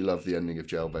especially love the ending of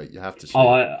Jailbait. You have to see.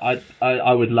 Oh, it.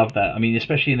 I would love that. I mean,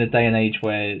 especially in the day and age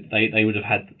where they would have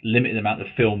had limited amount of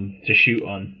film to shoot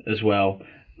on as well,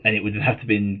 and it would have to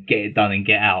been get it done and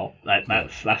get out.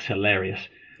 That's hilarious.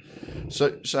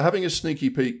 So having a sneaky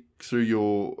peek through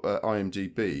your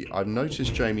IMDb, I've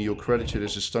noticed, Jamie, you're credited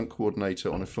as a stunt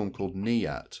coordinator on a film called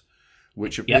Niyat,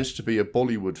 which appears to be a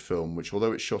Bollywood film, which,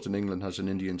 although it's shot in England, has an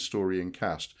Indian story and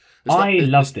cast.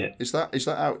 Loved it. Is that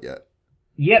out yet?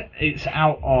 Yep, it's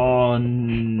out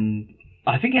on.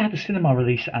 I think it had a cinema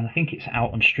release, and I think it's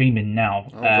out on streaming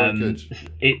now. Oh, very good.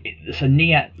 So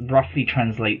Niyat roughly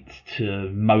translates to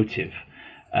motive,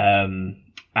 and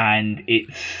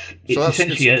it's so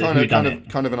essentially a whodunit.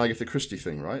 Kind of an Agatha Christie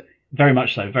thing, right? Very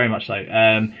much so.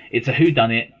 It's a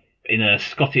whodunit in a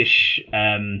Scottish.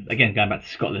 Again, going back to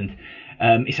Scotland.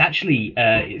 It's actually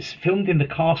it's filmed in the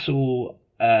castle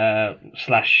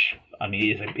slash. I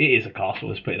mean, it is a castle.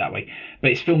 Let's put it that way.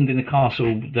 But it's filmed in a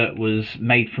castle that was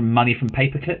made from money from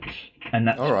paper clips, and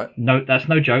that's all right. That's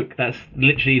no joke. That's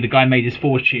literally the guy made his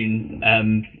fortune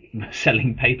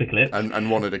selling paper clips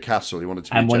and wanted a castle. He wanted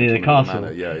to be and wanted a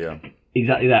castle. Yeah.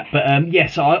 Exactly that.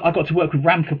 But so I got to work with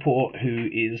Ram Kapoor, who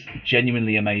is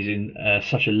genuinely amazing,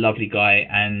 such a lovely guy,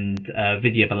 and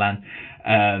Vidya Balan.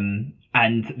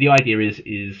 And the idea is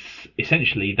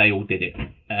essentially they all did it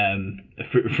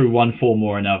through one form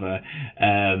or another.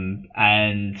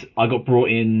 And I got brought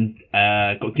in,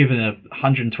 got given a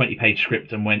 120-page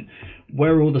script and went,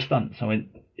 where are all the stunts? I went,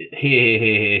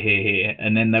 here.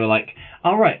 And then they were like,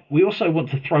 all right, we also want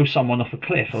to throw someone off a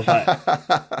cliff. I was like,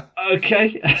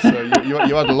 okay. So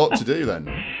you had a lot to do then.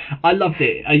 I loved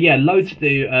it. Yeah, loads to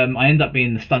do. I ended up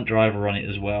being the stunt driver on it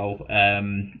as well,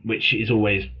 which is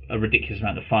always a ridiculous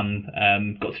amount of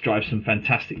fun. Got to drive some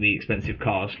fantastically expensive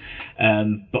cars.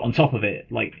 But on top of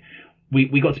it, like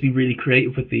we got to be really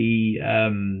creative with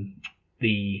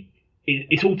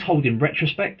it's all told in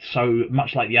retrospect, so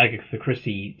much like the Agatha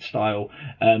Christie style,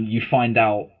 you find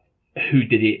out who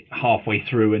did it halfway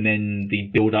through and then the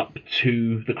build up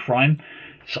to the crime.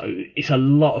 So it's a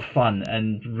lot of fun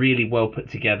and really well put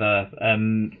together.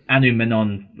 Anu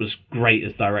Menon was great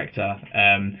as director.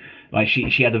 Like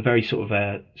she had a very sort of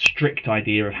a strict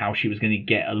idea of how she was going to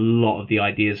get a lot of the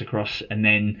ideas across, and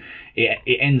then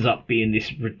it ends up being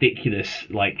this ridiculous,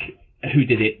 like, who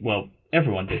did it? Well,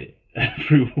 everyone did it.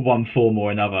 Through one form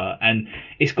or another, and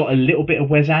it's got a little bit of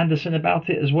Wes Anderson about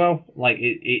it as well. Like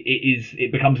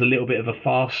it becomes a little bit of a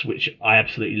farce, which I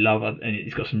absolutely love, and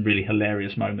it's got some really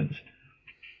hilarious moments.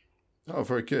 Oh,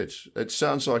 very good. It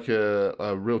sounds like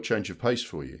a real change of pace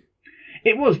for you.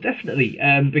 It was definitely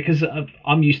because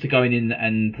I'm used to going in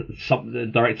and the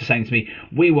director saying to me,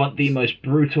 we want the most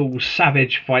brutal,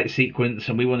 savage fight sequence,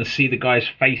 and we want to see the guy's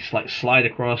face like slide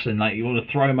across, and like you want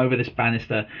to throw him over this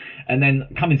banister. And then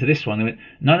coming to this one, they went,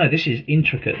 no, this is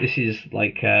intricate. This is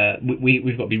like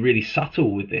we've got to be really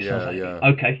subtle with this. Yeah, I was like, yeah.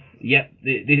 Okay, yep,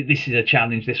 this is a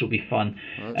challenge. This will be fun.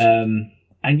 Well,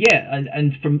 And yeah,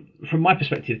 and from my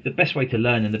perspective, the best way to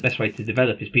learn and the best way to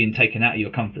develop is being taken out of your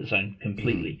comfort zone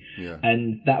completely. Yeah.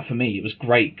 And that for me, it was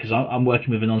great because I'm working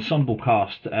with an ensemble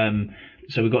cast.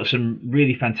 So we've got some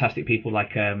really fantastic people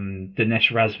like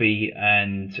Dinesh Razvi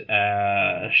and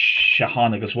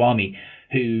Shahana Goswami,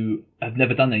 who have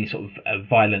never done any sort of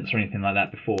violence or anything like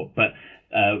that before. But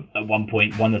at one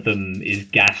point, one of them is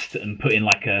gassed and put in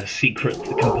like a secret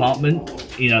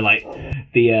compartment, like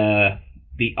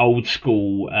the old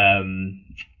school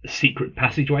secret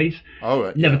passageways. Oh,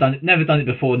 right, never done it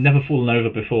before, never fallen over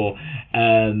before.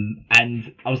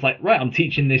 And I was like, right, I'm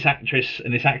teaching this actress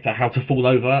and this actor how to fall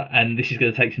over, and this is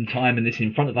going to take some time, and this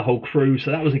in front of the whole crew.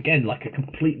 So that was again like a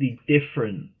completely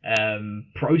different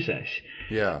process.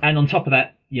 Yeah. And on top of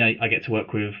that, I get to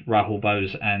work with Rahul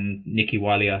Bose and Nikki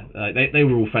Walia. They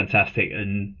were all fantastic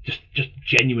and just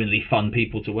genuinely fun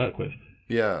people to work with.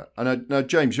 Yeah, and now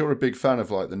James, you're a big fan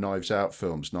of like the Knives Out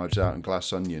films, Knives Out and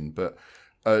Glass Onion, but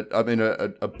I mean a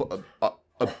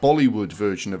Bollywood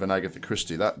version of an Agatha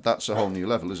Christie, that's a whole new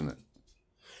level, isn't it?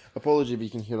 Apology if you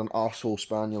can hear an arsehole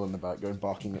spaniel in the background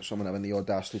barking at someone having the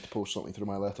audacity to post something through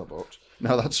my letterbox.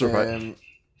 No, that's all right.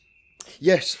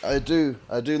 Yes, I do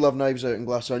love Knives Out and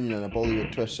Glass Onion, and a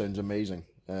Bollywood twist sounds amazing.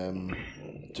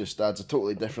 Just adds a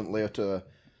totally different layer to.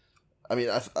 I mean,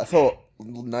 I thought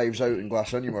Knives Out and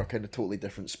Glass Onion were a kind of totally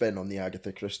different spin on the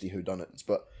Agatha Christie whodunits,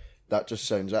 but that just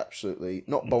sounds absolutely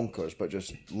not bonkers, but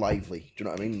just lively. Do you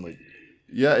know what I mean? Like,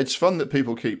 yeah, it's fun that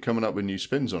people keep coming up with new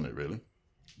spins on it. Really.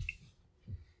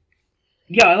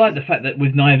 Yeah, I like the fact that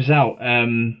with Knives Out,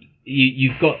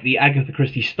 you've got the Agatha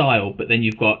Christie style, but then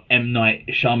you've got M. Night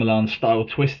Shyamalan style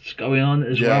twists going on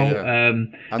as well. Yeah.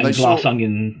 And Glass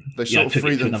Onion, they sort of took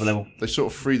free it to another level. They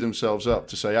sort of free themselves up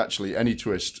to say, actually, any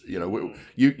twist, you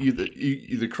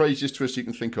the craziest twist you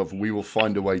can think of, we will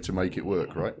find a way to make it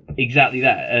work, right? Exactly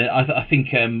that. I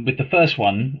think with the first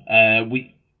one,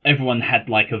 everyone had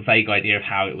like a vague idea of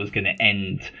how it was going to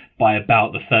end by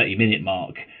about the 30-minute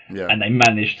mark, and they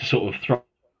managed to sort of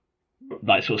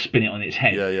spin it on its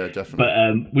head. Yeah,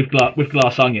 definitely. But with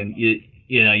Glass Onion,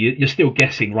 you're still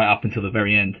guessing right up until the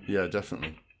very end. Yeah,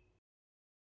 definitely.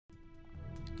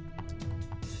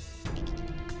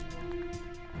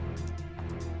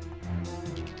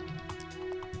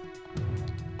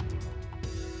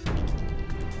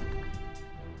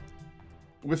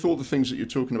 With all the things that you're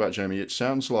talking about, Jamie, it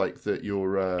sounds like that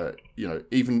you're,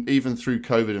 even through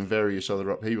COVID and various other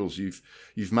upheavals,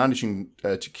 you've managed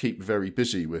to keep very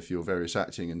busy with your various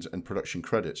acting and production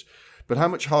credits. But how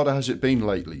much harder has it been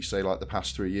lately, say like the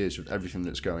past 3 years with everything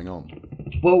that's going on?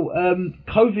 Well,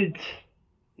 COVID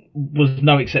was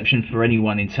no exception for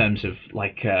anyone in terms of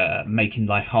making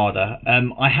life harder.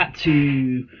 I had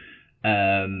to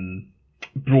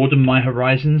broaden my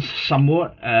horizons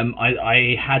somewhat.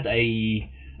 I had a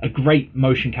great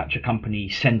motion capture company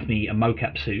send me a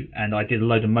mocap suit, and I did a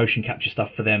load of motion capture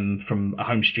stuff for them from a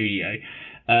home studio.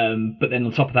 But then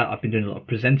on top of that, I've been doing a lot of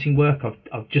presenting work.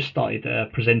 I've just started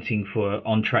presenting for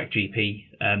On Track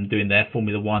GP, doing their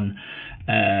Formula One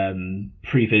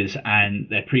previs and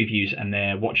their previews and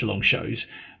their watch along shows.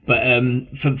 But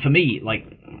for me, like,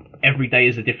 every day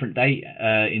is a different day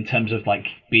in terms of like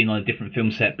being on a different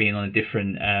film set, being on a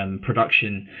different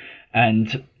production,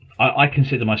 and I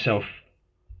consider myself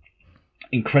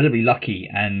incredibly lucky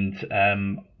and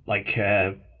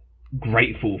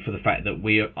grateful for the fact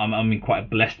that I'm in quite a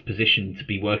blessed position to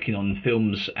be working on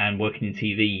films and working in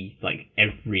TV like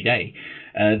every day.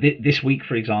 This week,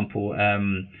 for example,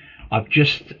 I've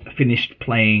just finished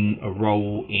playing a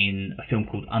role in a film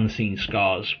called Unseen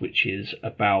Scars, which is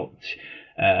about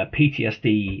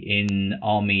PTSD in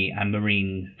Army and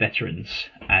Marine veterans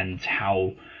and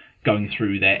how going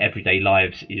through their everyday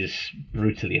lives is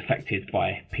brutally affected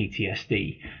by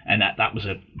PTSD. And that was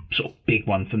a sort of big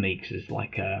one for me, because it's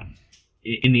like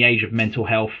in the age of mental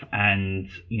health and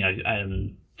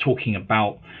talking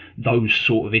about those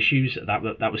sort of issues,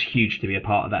 that was huge to be a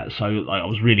part of that. So I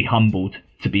was really humbled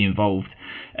to be involved.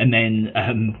 And then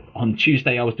on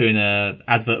Tuesday I was doing an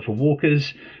advert for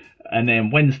Walkers, and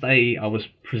then Wednesday I was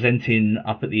presenting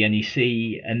up at the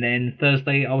NEC, and then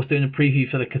Thursday I was doing a preview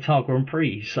for the Qatar Grand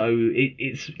Prix. So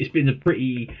it's been a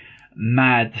pretty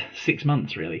mad 6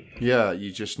 months, really. Yeah, you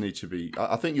just need to be.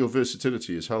 I think your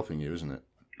versatility is helping you, isn't it?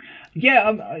 Yeah,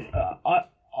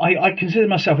 I consider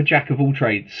myself a jack of all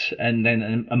trades and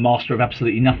then a master of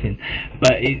absolutely nothing.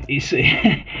 But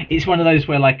it's one of those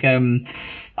where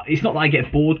it's not that I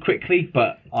get bored quickly,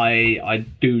 but I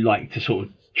do like to sort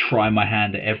of try my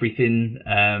hand at everything.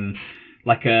 I'm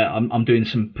doing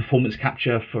some performance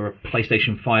capture for a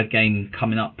PlayStation 5 game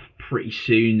coming up pretty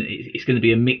soon. It's going to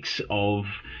be a mix of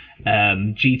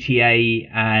GTA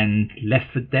and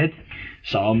Left 4 Dead.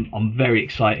 So I'm very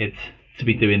excited to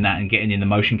be doing that and getting in the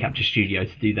motion capture studio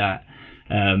to do that.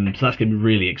 So that's going to be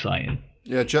really exciting.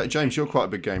 Yeah, James, you're quite a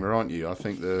big gamer, aren't you? I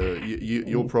think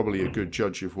you're probably a good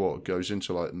judge of what goes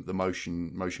into like the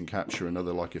motion capture and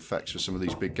other like effects for some of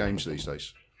these big games these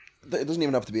days. It doesn't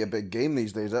even have to be a big game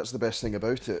these days. That's the best thing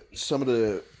about it. Some of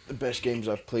the best games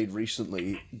I've played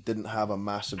recently didn't have a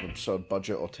massive absurd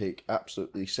budget or take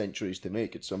absolutely centuries to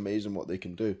make. It's amazing what they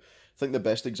can do. I think the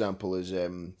best example is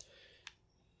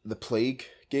the Plague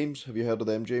games. Have you heard of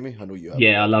them, Jamie? I know you have.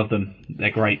 Yeah, I love them.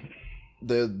 They're great.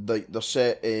 They're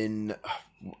set in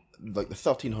like the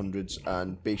 1300s,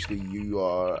 and basically you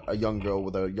are a young girl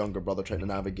with a younger brother trying to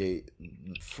navigate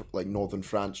like northern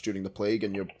France during the plague,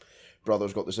 and your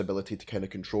brother's got this ability to kind of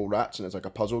control rats, and it's like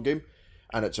a puzzle game,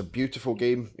 and it's a beautiful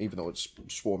game even though it's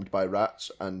swarmed by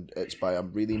rats, and it's by a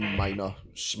really minor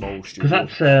small studio. Because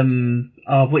that's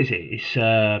what is it? It's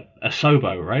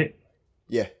Asobo, right?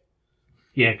 Yeah.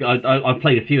 Yeah, I've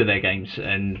played a few of their games,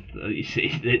 and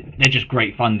they're just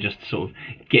great fun just to sort of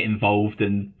get involved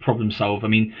and problem solve. I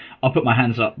mean, I'll put my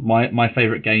hands up. My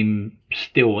favourite game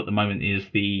still at the moment is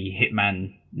the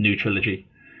Hitman new trilogy.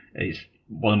 It's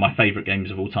one of my favourite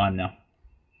games of all time now.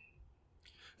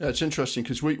 Yeah, it's interesting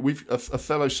because we've a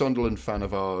fellow Sunderland fan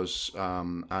of ours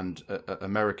and an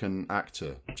American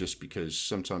actor, just because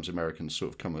sometimes Americans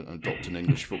sort of come and adopt an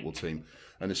English football team.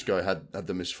 And this guy had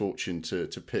the misfortune to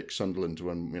pick Sunderland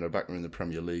when back when in the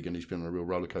Premier League, and he's been on a real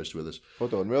roller coaster with us.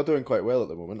 Hold on, we're doing quite well at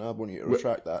the moment. I want you to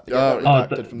retract that.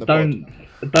 From the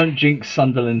don't jinx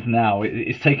Sunderland now.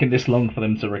 It's taken this long for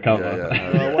them to recover. No,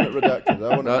 I want it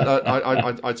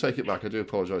redacted. I take it back. I do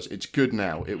apologise. It's good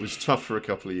now. It was tough for a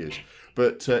couple of years,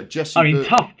 but Jesse. I mean,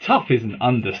 tough is an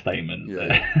understatement.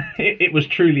 Yeah. It was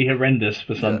truly horrendous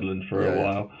for Sunderland for a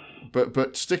while.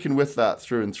 But sticking with that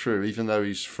through and through, even though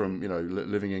he's from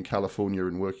living in California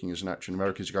and working as an actor in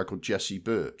America, is a guy called Jesse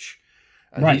Birch,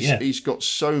 and he's got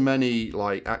so many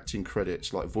acting credits,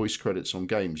 voice credits on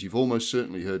games. You've almost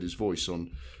certainly heard his voice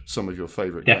on some of your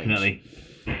favourite games. Definitely.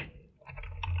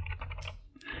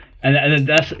 And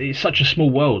it's such a small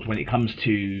world when it comes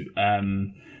to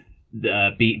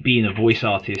being a voice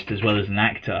artist as well as an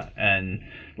actor, and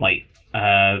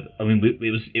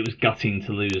it was gutting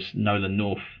to lose Nolan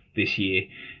North this year.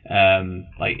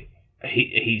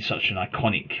 He's such an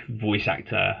iconic voice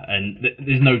actor, and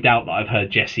there's no doubt that I've heard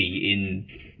Jesse in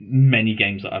many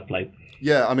games that I've played.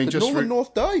 Yeah, I mean, Did Nolan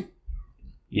North die?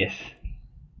 Yes.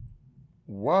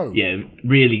 Wow. Yeah,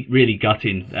 really, really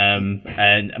gutting.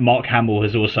 And Mark Hamill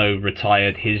has also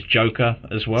retired his Joker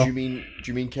as well. Do you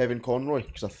mean Kevin Conroy?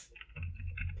 Because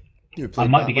I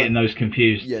might be getting those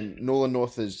confused. Yeah, Nolan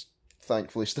North is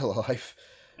thankfully still alive.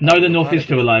 Nolan North is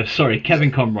still alive. Sorry,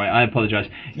 Kevin Conroy. I apologise.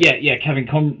 Yeah.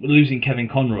 Losing Kevin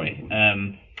Conroy.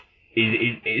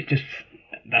 It's just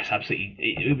that's absolutely.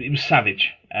 It was savage.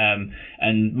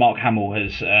 And Mark Hamill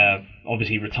has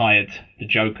obviously retired the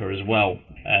Joker as well,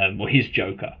 or his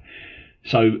Joker.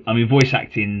 So I mean, voice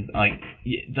acting,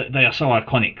 they are so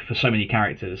iconic for so many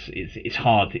characters. It's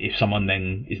hard if someone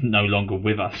then is no longer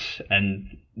with us, and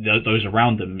those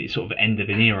around them, it's sort of end of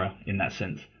an era in that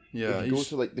sense. Yeah, if you go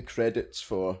to the credits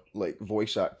for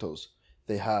voice actors,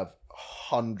 they have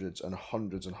hundreds and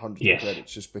hundreds and hundreds of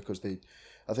credits just because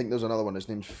I think there's another one. His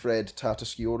name's Fred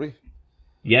Tatasciore.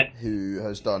 Yeah. Who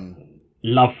has done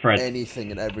Fred.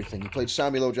 Anything and everything. He played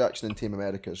Samuel L. Jackson in Team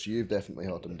America, so you've definitely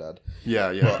heard him, Dad.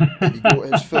 Yeah. But if you go to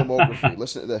his filmography,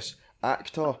 listen to this.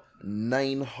 Actor,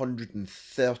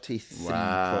 933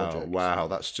 projects. Wow,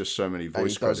 that's just so many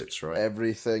voice credits, right?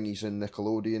 Everything. He's in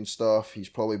Nickelodeon stuff. He's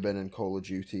probably been in Call of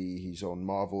Duty. He's on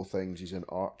Marvel things. He's in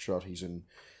Archer. He's in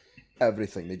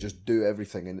everything. They just do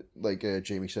everything. And like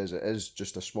Jamie says, it is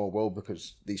just a small world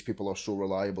because these people are so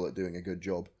reliable at doing a good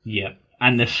job. Yeah,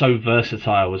 and they're so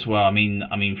versatile as well. I mean,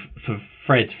 for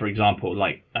Fred, for example,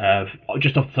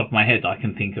 just off the top of my head, I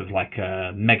can think of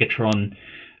Megatron.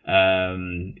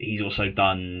 He's also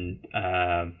done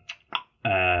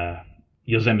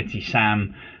Yosemite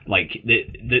Sam.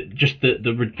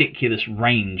 The ridiculous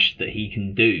range that he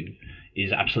can do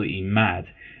is absolutely mad.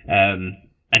 And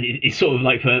it's sort of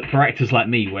for actors like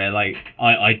me, where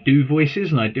I do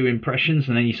voices and I do impressions,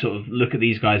 and then you sort of look at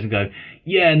these guys and go,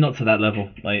 yeah, not to that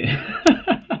level.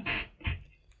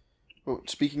 Well,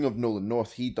 speaking of Nolan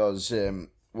North, he does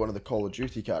one of the Call of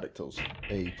Duty characters.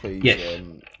 He plays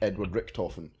Edward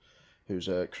Richtofen, who's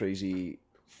a crazy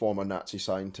former Nazi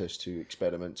scientist who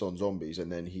experiments on zombies,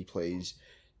 and then he plays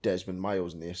Desmond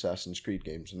Miles in the Assassin's Creed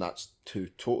games, and that's two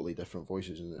totally different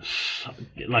voices, isn't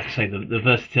it? Like I say, the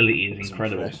versatility is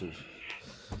incredible. Impressive.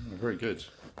 Very good.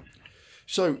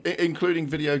 So, including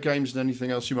video games and anything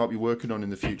else you might be working on in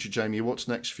the future, Jamie, what's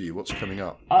next for you? What's coming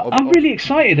up? I'm really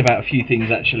excited about a few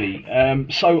things, actually.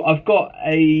 So I've got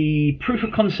a proof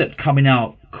of concept coming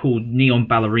out called Neon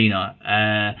Ballerina,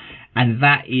 and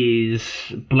that is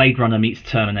Blade Runner meets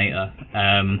Terminator.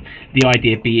 The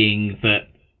idea being that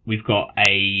we've got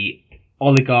a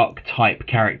oligarch-type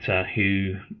character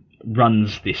who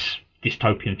runs this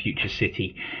dystopian future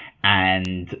city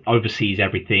and oversees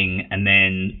everything, and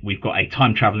then we've got a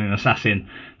time-traveling assassin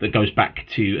that goes back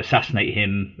to assassinate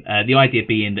him. The idea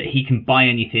being that he can buy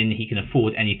anything, he can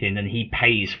afford anything, and he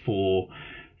pays for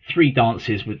 3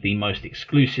 dances with the most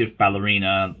exclusive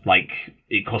ballerina.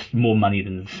 It costs more money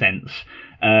than sense.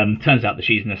 Turns out that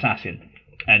she's an assassin,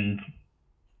 and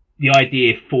the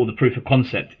idea for the proof of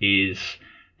concept is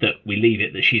that we leave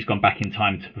it that she's gone back in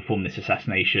time to perform this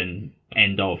assassination,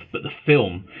 end of. But the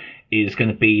film is going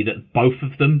to be that both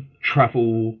of them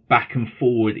travel back and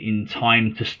forward in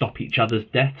time to stop each other's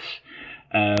deaths.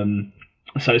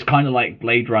 So it's kind of like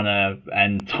Blade Runner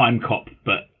and Time Cop,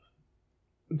 but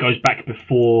goes back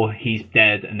before he's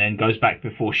dead, and then goes back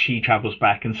before she travels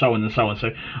back, and so on and so on. So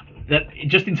that,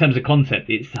 just in terms of concept,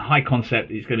 it's a high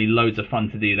concept. It's going to be loads of fun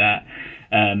to do that.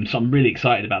 So I'm really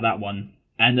excited about that one.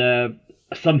 And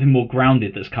something more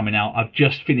grounded that's coming out. I've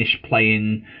just finished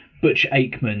playing Butch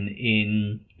Aikman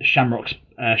in Shamrock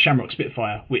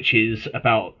Spitfire, which is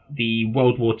about the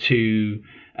World War II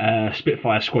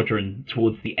Spitfire squadron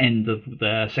towards the end of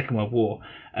the Second World War,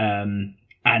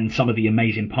 and some of the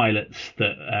amazing pilots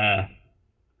that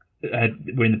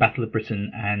were in the Battle of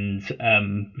Britain and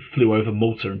flew over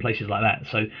Malta and places like that.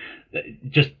 So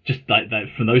just like that,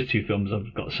 from those two films,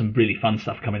 I've got some really fun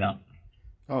stuff coming up.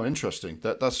 Oh, interesting.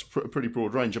 That's a pretty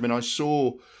broad range. I mean, I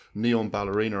saw Neon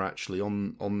Ballerina actually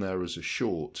on there as a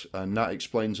short, and that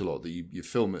explains a lot. That you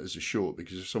film it as a short,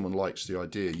 because if someone likes the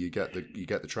idea, you get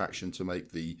the traction to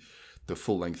make the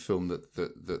full length film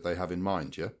that they have in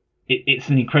mind. Yeah. It's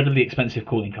an incredibly expensive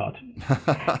calling card.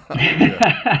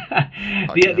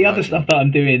 The other stuff that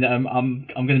I'm doing, I'm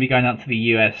going to be going out to the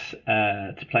US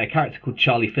to play a character called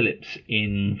Charlie Phillips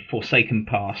in Forsaken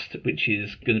Past, which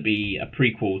is going to be a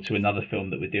prequel to another film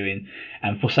that we're doing.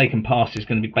 And Forsaken Past is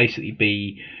going to basically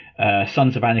be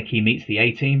Sons of Anarchy meets the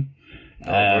A-Team.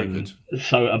 Very good.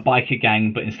 So a biker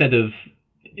gang, but instead of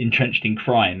entrenched in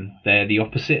crime, they're the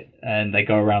opposite, and they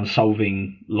go around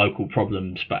solving local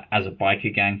problems, but as a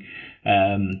biker gang.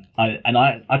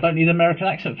 I don't need an American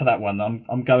accent for that one.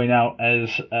 I'm going out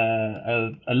as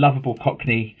a lovable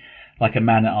Cockney, like a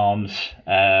man at arms,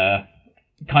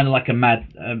 kind of like a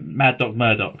Mad Dog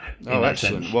Murdoch. Oh,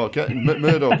 excellent! Sense. Well,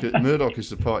 Murdoch is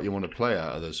the part you want to play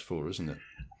out of those four, isn't it?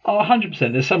 Oh,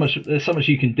 100%. There's so much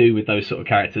you can do with those sort of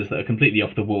characters that are completely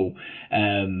off the wall.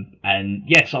 And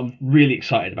yes, I'm really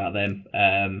excited about them.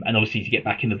 And obviously to get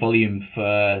back in the volume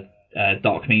for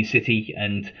Dark Mean City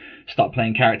and start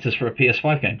playing characters for a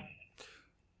PS5 game.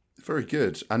 Very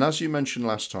good. And as you mentioned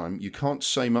last time, you can't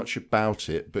say much about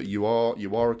it, but you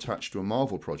are attached to a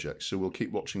Marvel project, so we'll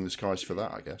keep watching the skies for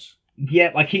that, I guess.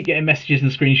 Yeah, I keep getting messages and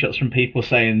screenshots from people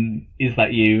saying, "Is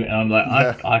that you?" And I'm like,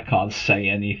 I can't say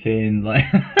anything. Like,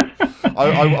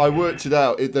 I worked it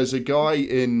out. There's a guy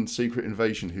in Secret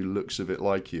Invasion who looks a bit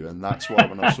like you, and that's why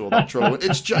when I saw that trailer, I went,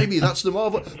 "It's Jamie. That's the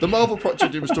Marvel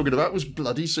project he was talking about was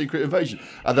bloody Secret Invasion."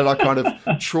 And then I kind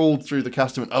of trawled through the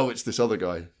cast and went, "Oh, it's this other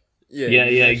guy." Yeah,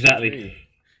 exactly.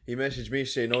 He messaged me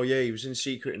saying, "Oh yeah, he was in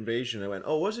Secret Invasion." I went,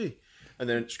 "Oh, was he?" And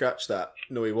then scratched that.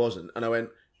 No, he wasn't. And I went,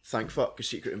 "Thank fuck, because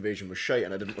Secret Invasion was shite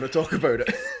and I didn't want to talk about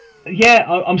it." Yeah,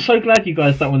 I'm so glad you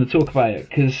guys don't want to talk about it,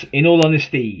 because in all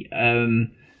honesty,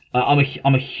 I'm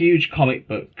a huge comic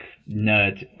book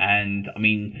nerd, and I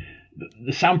mean,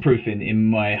 the soundproofing in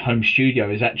my home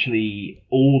studio is actually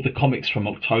all the comics from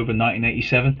October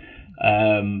 1987.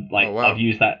 Oh, wow. I've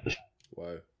used that.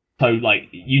 Wow. So, like,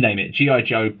 you name it, G.I.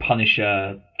 Joe,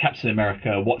 Punisher, Captain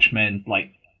America, Watchmen, like,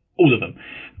 all of them.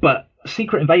 But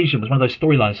Secret Invasion was one of those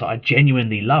storylines that I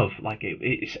genuinely love. Like,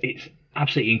 it's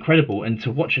absolutely incredible. And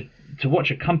to watch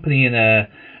a company and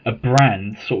a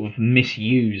brand sort of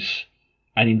misuse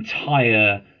an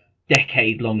entire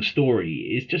decade-long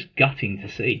story is just gutting to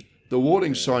see. The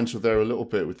warning signs were there a little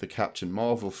bit with the Captain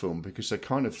Marvel film, because they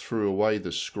kind of threw away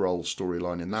the Skrull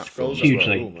storyline in that film.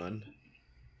 Hugely. Well, man.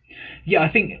 Yeah, I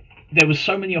think there was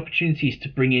so many opportunities to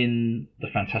bring in the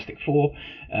Fantastic Four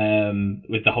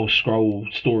with the whole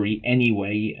Skrull story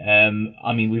anyway.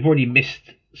 I mean, we've already missed.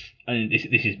 This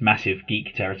is massive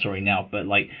geek territory now, but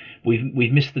like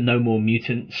we've missed the No More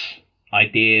Mutants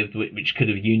idea, which could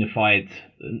have unified.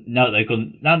 Now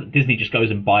that Disney just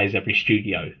goes and buys every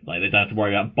studio, like they don't have to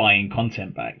worry about buying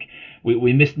content back.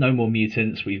 We missed No More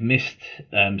Mutants. We've missed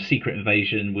Secret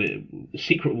Invasion.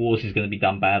 Secret Wars is going to be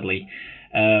done badly.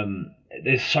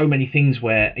 There's so many things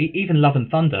where even Love and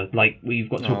Thunder, like we've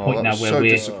got to a point now where we're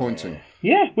disappointing.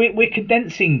 Yeah, we're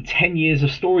condensing 10 years of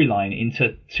storyline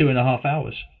into 2.5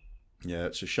 hours. Yeah,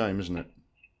 it's a shame, isn't it?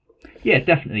 Yeah,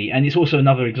 definitely. And it's also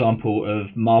another example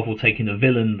of Marvel taking a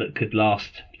villain that could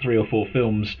last 3 or 4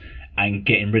 films and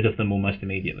getting rid of them almost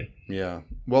immediately. Yeah.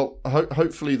 Well,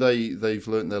 hopefully they've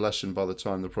learned their lesson by the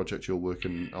time the project you're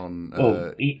working on.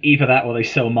 Well, either that or they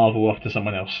sell Marvel off to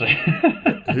someone else.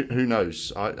 who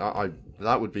knows? I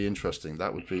that would be interesting.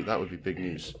 That would be big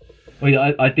news. Well,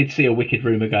 yeah, I did see a wicked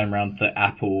rumor going around that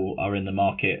Apple are in the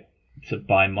market to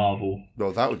buy Marvel.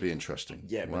 Well, that would be interesting.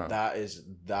 Yeah, wow. But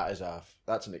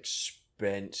that's an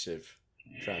expensive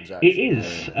transaction. It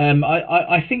is.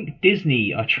 I think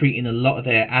Disney are treating a lot of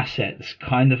their assets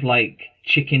kind of like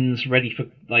chickens ready for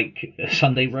like a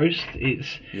Sunday roast.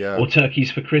 Or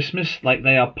turkeys for Christmas. Like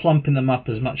they are plumping them up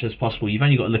as much as possible. You've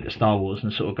only got to look at Star Wars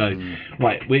and sort of go,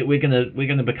 right, we're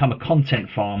gonna become a content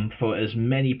farm for as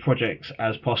many projects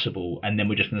as possible, and then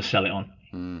we're just gonna sell it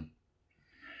on.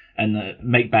 And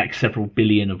make back several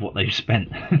billion of what they've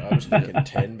spent. I was thinking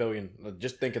 10 billion.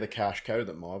 Just think of the cash cow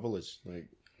that Marvel is. Like,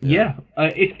 yeah.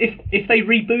 If they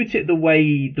reboot it the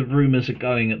way the rumours are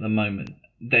going at the moment,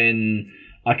 then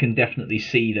I can definitely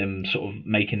see them sort of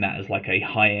making that as like a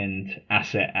high-end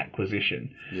asset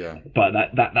acquisition. Yeah. But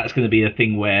that's going to be a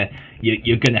thing where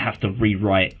you're going to have to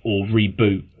rewrite or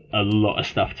reboot a lot of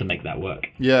stuff to make that work.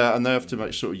 Yeah, and they have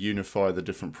to sort of unify the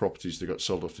different properties that got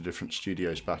sold off to different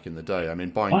studios back in the day. I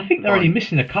mean, I think they're only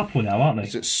missing a couple now, aren't they?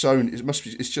 Is it Sony? It must be.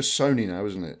 It's just Sony now,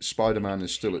 isn't it? Spider-Man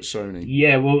is still at Sony.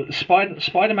 Yeah, well,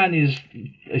 Spider-Man is.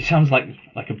 It sounds like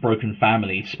a broken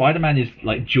family. Spider-Man is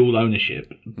like dual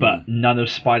ownership, but none of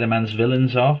Spider-Man's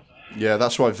villains are. Yeah,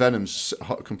 that's why Venom's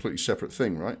a completely separate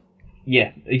thing, right?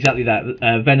 Yeah, exactly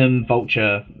that. Venom,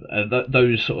 Vulture,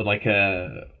 those sort of like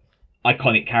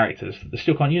iconic characters. They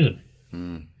still can't use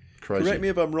them. Crazy. Correct me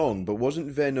if I'm wrong, but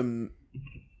wasn't Venom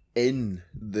in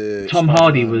the Tom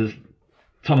Hardy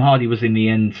was in the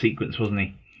end sequence, wasn't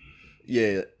he?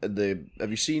 Yeah.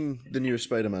 Have you seen the newest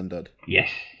Spider-Man, Dad?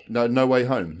 Yes. No Way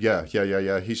Home. Yeah.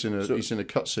 He's in a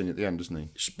cutscene at the end, isn't he?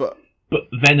 But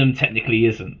Venom technically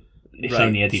isn't. It's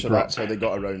only Eddie Brock. That's how they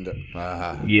got around it.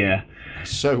 Yeah.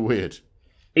 So weird.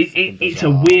 It's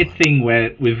a weird thing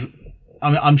where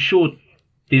I'm sure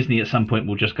Disney at some point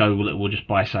will just go, we'll just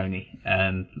buy Sony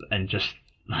and just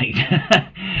like,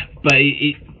 but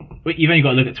you've only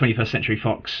got to look at 21st Century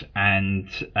Fox and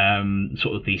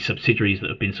sort of the subsidiaries that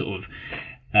have been sort of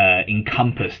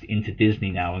encompassed into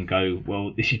Disney now and go,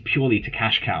 well, this is purely to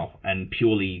cash cow and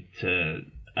purely to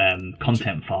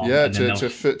content farm. Yeah, and to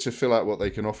fill out what they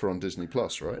can offer on Disney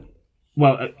Plus, right?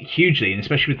 Well, hugely, and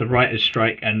especially with the writers'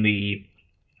 strike and the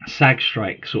SAG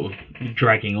strike sort of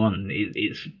dragging on,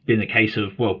 it's been a case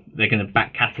of, well, they're going to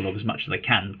back catalogue as much as they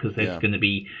can because there's going to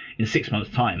be, in 6 months'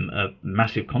 time, a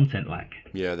massive content lack.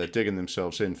 Yeah, they're digging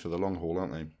themselves in for the long haul,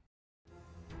 aren't they?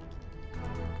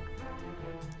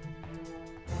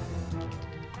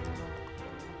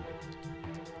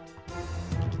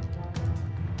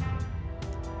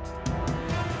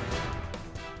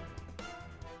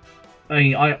 I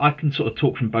mean, I can sort of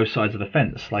talk from both sides of the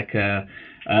fence. Like,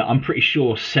 I'm pretty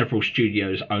sure several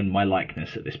studios own my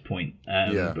likeness at this point.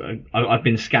 I've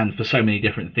been scanned for so many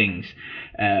different things,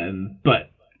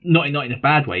 but not in a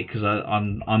bad way, because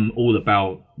I'm all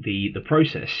about the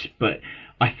process. But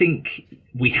I think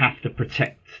we have to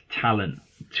protect talent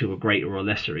to a greater or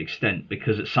lesser extent,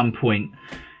 because at some point,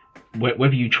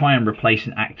 whether you try and replace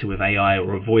an actor with AI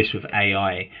or a voice with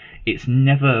AI, it's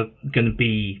never going to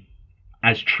be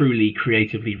as truly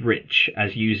creatively rich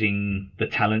as using the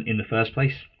talent in the first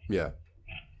place. Yeah.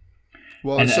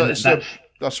 Well,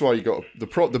 that's why you got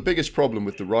the biggest problem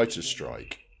with the writer's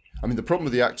strike. I mean, the problem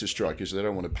with the actor's strike is they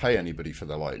don't want to pay anybody for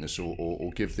their likeness or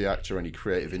give the actor any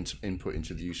creative input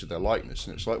into the use of their likeness.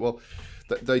 And it's like, well,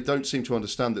 they don't seem to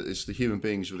understand that it's the human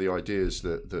beings with the ideas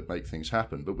that make things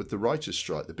happen. But with the writer's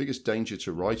strike, the biggest danger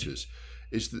to writers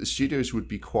is that the studios would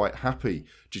be quite happy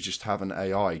to just have an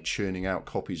AI churning out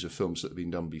copies of films that have been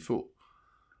done before.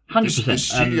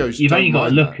 100%. You've only got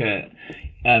to look at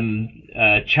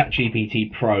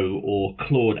ChatGPT Pro or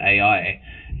Claude AI,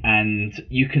 and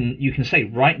you can say,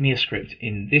 write me a script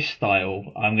in this style,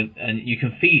 and you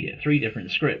can feed it 3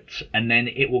 different scripts, and then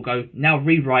it will go, now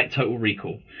rewrite Total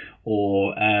Recall,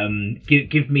 or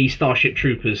give me Starship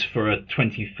Troopers for a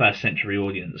 21st century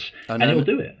audience, and it will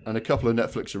do it. And a couple of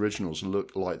Netflix originals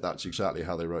look like that's exactly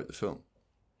how they wrote the film.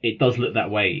 It does look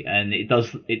that way, and it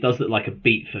does look like a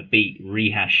beat for beat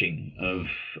rehashing of,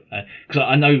 because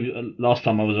I know last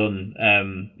time I was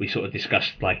on, we sort of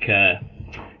discussed like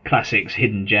classics,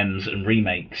 hidden gems, and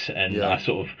remakes, and I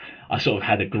sort of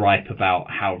had a gripe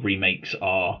about how remakes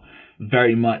are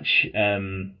very much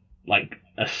like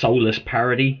a soulless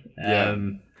parody.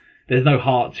 There's no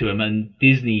heart to them, and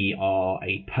Disney are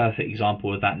a perfect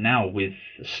example of that now with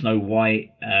Snow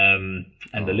White and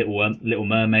the Little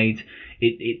Mermaid.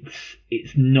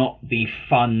 It's not the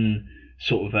fun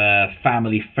sort of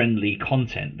family friendly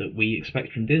content that we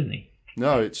expect from Disney.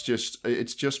 No, it's just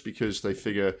because they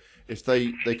figure if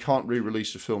they can't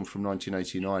re-release a film from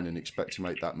 1989 and expect to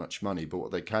make that much money, but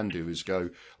what they can do is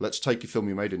go, let's take a film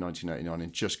you made in 1989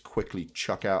 and just quickly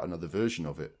chuck out another version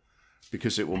of it,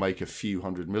 because it will make a few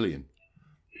 $100 million.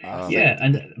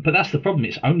 But that's the problem.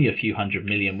 It's only a few $100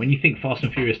 million. When you think Fast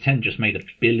and Furious 10 just made $1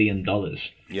 billion.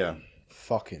 Yeah.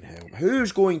 Fucking hell.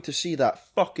 Who's going to see that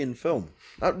fucking film?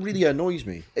 That really annoys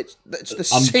me. It's the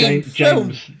same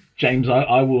film. James,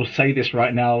 I will say this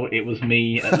right now. It was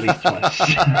me at least twice.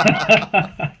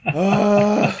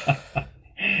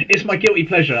 It's my guilty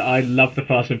pleasure. I love the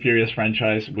Fast and Furious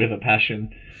franchise with a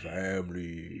passion.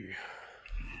 Family.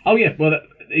 Oh yeah, well,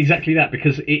 exactly that,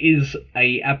 because it is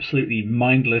a absolutely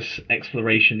mindless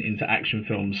exploration into action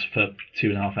films for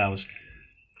 2.5 hours.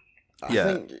 I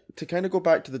think, to kind of go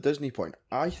back to the Disney point,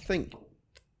 I think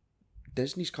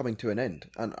Disney's coming to an end,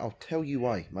 and I'll tell you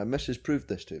why. My missus proved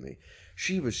this to me.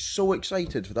 She was so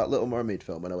excited for that Little Mermaid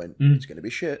film, and I went, it's going to be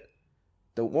shit.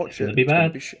 Don't watch it. It's going to be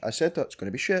bad. I said that, it's going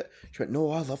to be shit. She went,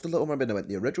 no, I love the Little Mermaid. And I went,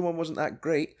 the original one wasn't that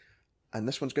great, and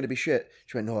this one's going to be shit.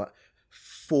 She went, no,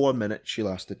 4 minutes she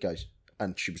lasted, guys.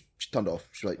 And she turned it off.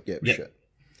 She was like, yeah, it was shit.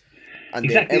 And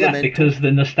exactly that, because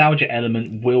the nostalgia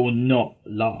element will not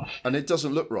last. And it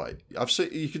doesn't look right.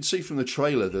 You can see from the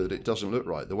trailer that it doesn't look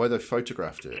right. The way they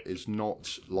photographed it is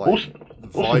not like also,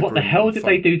 what the hell did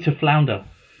they do to Flounder?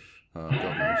 Oh,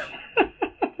 God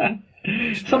knows.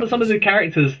 Some of the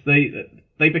characters,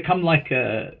 they become like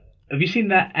a... Have you seen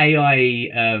that AI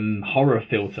horror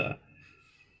filter?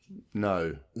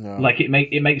 No. Like it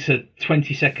makes a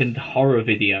 20-second horror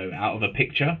video out of a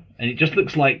picture, and it just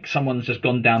looks like someone's just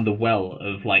gone down the well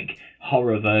of like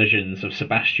horror versions of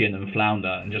Sebastian and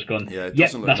Flounder and just gone, yep,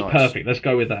 that's nice. Perfect, let's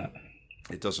go with that.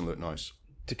 It doesn't look nice.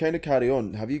 To kind of carry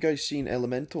on, have you guys seen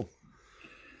Elemental?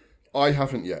 I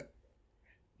haven't yet.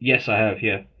 Yes, I have,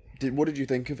 yeah. What did you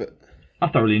think of it? I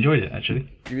thoroughly enjoyed it, actually.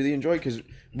 You really enjoyed it? Because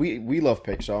we love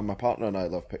Pixar, my partner and I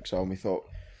love Pixar, and we thought,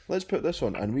 let's put this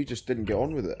on, and we just didn't get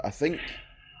on with it. I think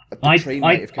I'm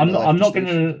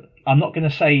not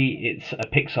gonna say it's a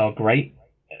Pixar great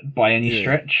by any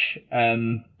stretch,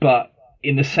 but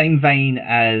in the same vein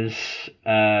as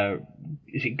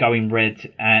is it Going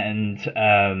Red and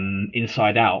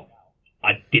Inside Out,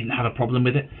 I didn't have a problem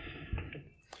with it.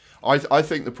 I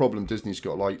think the problem Disney's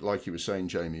got, like you were saying,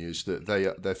 Jamie, is that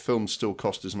their films still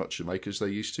cost as much to make as they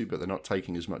used to, but they're not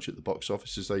taking as much at the box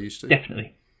office as they used to.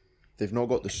 Definitely. They've not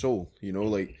got the soul,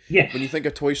 like yes. When you think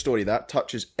of Toy Story, that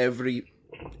touches every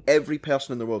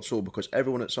person in the world's soul, because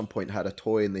everyone at some point had a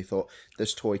toy and they thought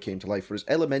this toy came to life. Whereas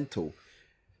Elemental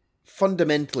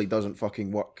fundamentally doesn't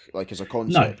fucking work like as a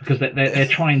concept. No, because they're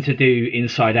trying to do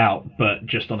Inside Out, but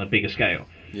just on a bigger scale.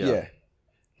 Yeah.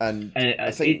 And I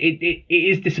think it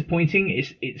is disappointing.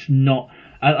 It's not.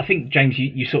 I think, James,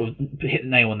 you sort of hit the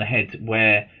nail on the head,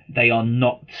 where they are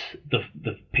not the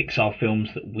Pixar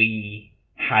films that we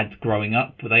had growing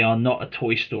up. They are not a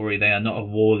Toy Story. They are not a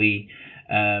WALL-E,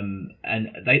 and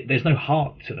there's no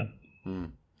heart to them.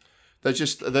 They're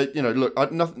just look.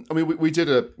 We did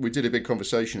a big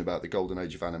conversation about the golden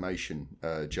age of animation,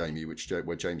 Jamie,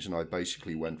 where James and I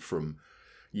basically went from,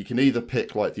 you can either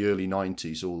pick like the early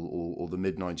 90s or the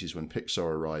mid 90s when Pixar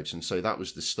arrives and say that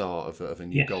was the start of a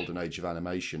new golden age of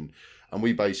animation. And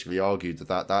we basically argued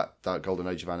that golden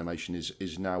age of animation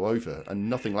is now over and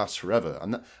nothing lasts forever.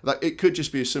 And that it could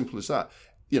just be as simple as that.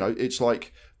 It's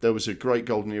like there was a great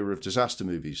golden era of disaster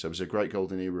movies. There was a great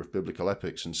golden era of biblical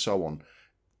epics and so on.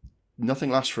 Nothing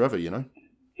lasts forever, Yeah,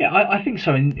 I think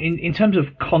so. In terms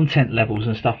of content levels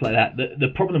and stuff like that,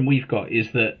 the problem we've got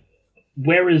is that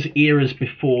whereas eras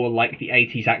before, like the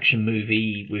 80s action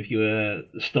movie with your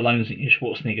Stallones and your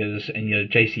Schwarzeneggers and your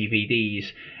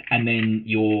JCVDs, and then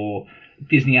your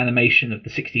Disney animation of the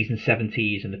 60s and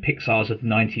 70s and the Pixars of the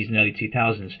 90s and early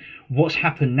 2000s, what's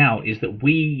happened now is that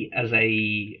we as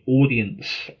a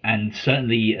audience, and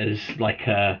certainly as like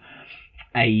a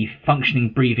functioning,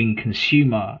 breathing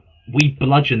consumer, we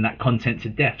bludgeon that content to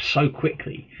death so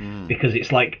quickly because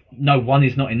it's like, no, one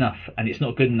is not enough and it's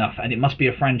not good enough and it must be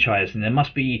a franchise and there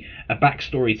must be a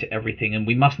backstory to everything and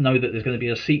we must know that there's going to be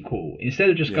a sequel, instead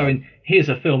of just going, here's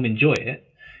a film, enjoy it.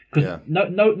 Because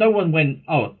no one went,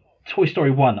 oh, Toy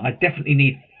Story 1, I definitely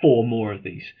need 4 more of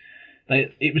these.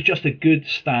 It was just a good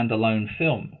standalone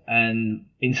film, and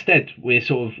instead we're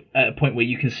sort of at a point where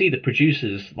you can see the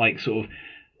producers like sort of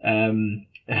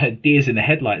deers in the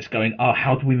headlights going, oh,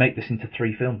 how do we make this into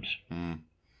 3 films?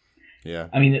 Yeah.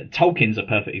 I mean, Tolkien's a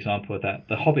perfect example of that.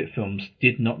 The Hobbit films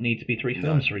did not need to be 3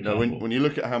 films, for example. No, when you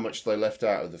look at how much they left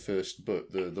out of the first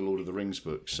book, the Lord of the Rings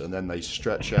books, and then they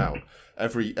stretch out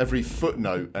every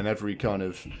footnote and every kind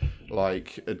of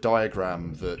like a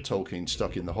diagram that Tolkien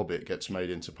stuck in the Hobbit gets made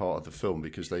into part of the film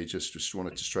because they just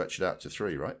wanted to stretch it out to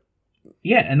 3, right?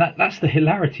 Yeah, and that's the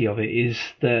hilarity of it, is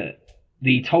that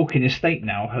the Tolkien estate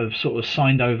now have sort of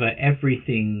signed over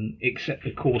everything except the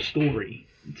core story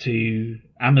to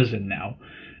Amazon now,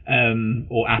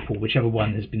 or Apple, whichever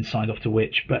one has been signed off to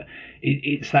which. But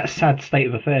it's that sad state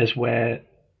of affairs where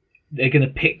they're going to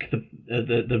pick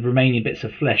the remaining bits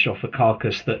of flesh off a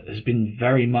carcass that has been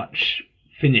very much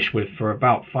finished with for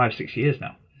about 5-6 years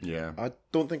now. Yeah. I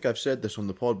don't think I've said this on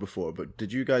the pod before, but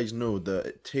did you guys know that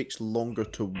it takes longer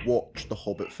to watch the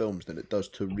Hobbit films than it does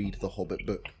to read the Hobbit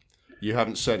book? You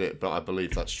haven't said it, but I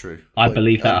believe that's true. I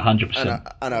believe that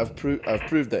 100%. And I've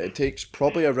proved that it takes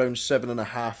probably around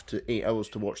 7.5 to 8 hours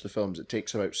to watch the films. It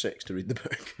takes about 6 to read the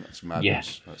book. That's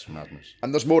madness. Yeah. That's madness.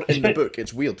 And there's more in the book.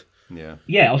 It's weird.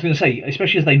 Yeah, I was going to say,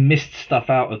 especially as they missed stuff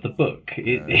out of the book.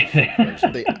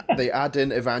 They add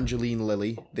in Evangeline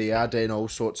Lilly. They add in all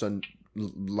sorts of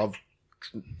love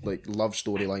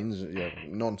storylines. Yeah,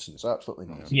 nonsense, absolutely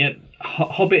nonsense. Yeah,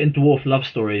 Hobbit and dwarf love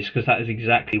stories, because that is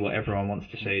exactly what everyone wants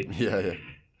to see. Yeah.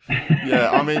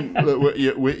 I mean, look,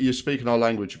 you're speaking our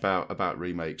language about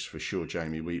remakes for sure,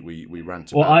 Jamie. We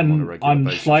rant about them on a regular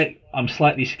basis. I'm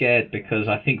slightly scared, because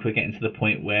I think we're getting to the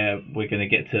point where we're going to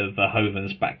get to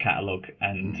Verhoeven's back catalogue,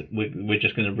 and we're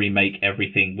just going to remake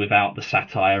everything without the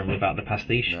satire and without the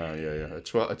pastiche. No, a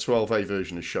 12A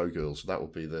version of Showgirls. That will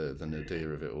be the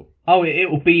nadir of it all. Oh, it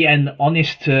will be an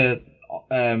honest to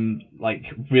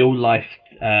real life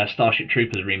Starship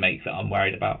Troopers remake that I'm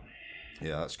worried about.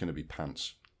 Yeah, that's going to be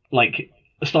pants. Like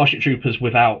Starship Troopers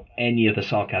without any of the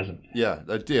sarcasm. Yeah,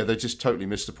 they just totally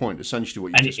missed the point. Essentially,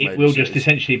 what you just made. And it will just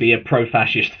essentially be a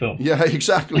pro-fascist film. Yeah,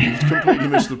 exactly. You've completely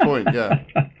missed the point. Yeah.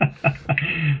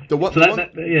 The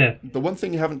one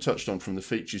thing you haven't touched on from the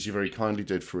features you very kindly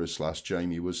did for us last,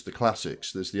 Jamie, was the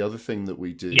classics. There's the other thing that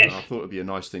we did, and I thought it'd be a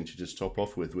nice thing to just top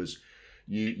off with, was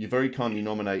you very kindly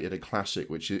nominated a classic,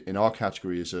 which in our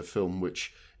category is a film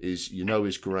which is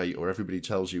great, or everybody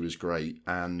tells you is great,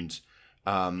 and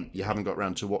you haven't got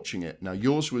round to watching it. Now,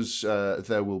 yours was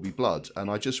There Will Be Blood, and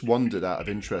I just wondered, out of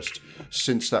interest,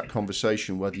 since that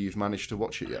conversation, whether you've managed to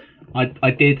watch it yet.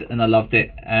 I did, and I loved it.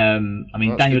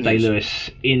 Daniel Day-Lewis,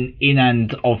 in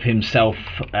and of himself,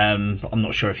 I'm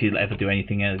not sure if he'll ever do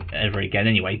anything ever again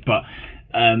anyway, but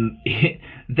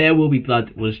There Will Be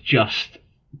Blood was just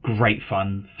great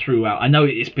fun throughout. I know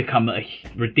it's become a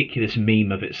ridiculous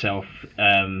meme of itself.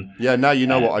 Now you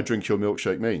know what I drink your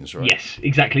milkshake means, right? Yes,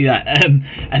 exactly that.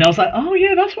 And I was like, oh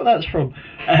yeah, that's what that's from.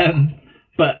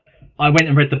 But I went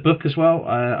and read the book as well.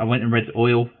 I went and read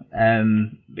Oil,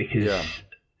 because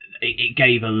it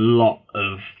gave a lot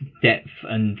of depth,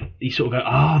 and you sort of go,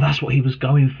 oh, that's what he was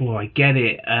going for. I get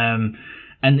it. And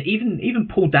even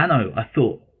Paul Dano, I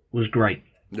thought, was great.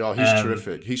 No, he's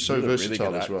terrific. He's so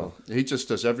versatile as well. He just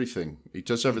does everything. He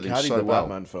does everything so well.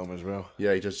 Batman film as well.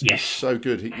 Yeah, he does. Yes. He's so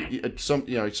good.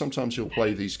 Sometimes he'll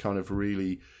play these kind of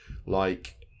really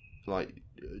like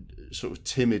sort of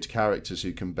timid characters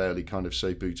who can barely kind of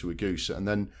say boo to a goose, and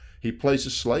then he plays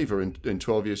a slaver in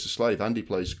 12 Years a Slave, and he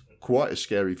plays quite a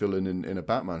scary villain in a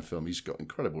Batman film. He's got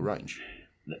incredible range.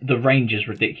 The range is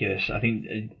ridiculous. I think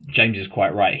James is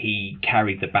quite right. He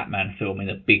carried the Batman film in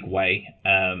a big way,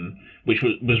 which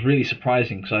was really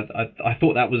surprising, because I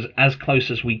thought that was as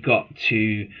close as we got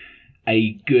to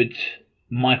a good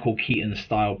Michael Keaton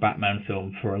style Batman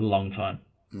film for a long time.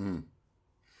 Mm.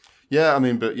 Yeah, I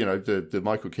mean, but the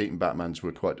Michael Keaton Batmans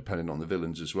were quite dependent on the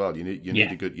villains as well. You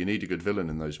need a good villain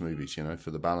in those movies,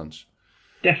 for the balance.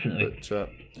 Definitely. But,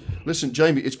 listen,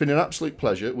 Jamie, it's been an absolute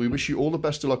pleasure. We wish you all the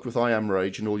best of luck with I Am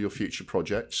Rage and all your future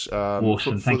projects.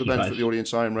 Awesome. For the benefit of the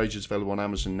audience, I Am Rage is available on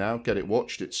Amazon now. Get it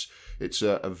watched. It's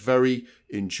a very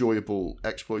enjoyable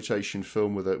exploitation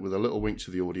film with a little wink to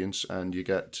the audience, and you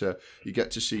get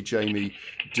to see Jamie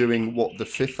doing what, the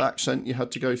fifth accent you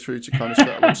had to go through to kind of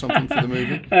settle on something for the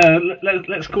movie.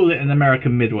 Let's call it an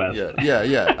American Midwest. Yeah,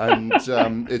 and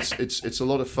it's a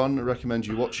lot of fun. I recommend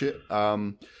you watch it.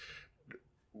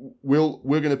 We're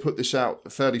going to put this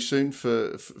out fairly soon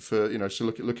for so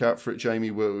look out for it,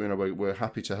 Jamie. We're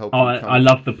happy to help. I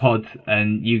love the pod,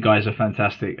 and you guys are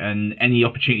fantastic. And any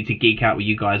opportunity to geek out with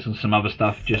you guys on some other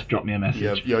stuff, just drop me a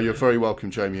message. Yeah, you're very welcome,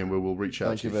 Jamie, and we'll reach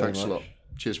out to you. Thanks a lot.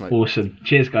 Cheers, mate. Awesome.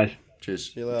 Cheers, guys.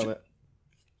 Cheers. See you later, mate.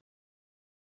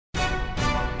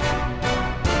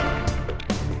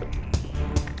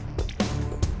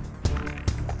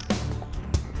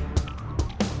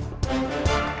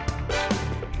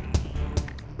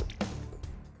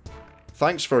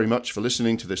 Thanks very much for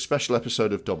listening to this special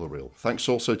episode of Double Reel. Thanks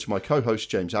also to my co-host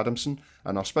James Adamson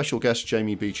and our special guest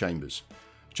Jamie B. Chambers.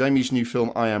 Jamie's new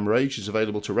film I Am Rage is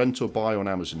available to rent or buy on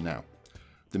Amazon now.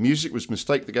 The music was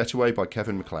Mistake the Getaway by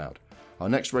Kevin MacLeod. Our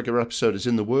next regular episode is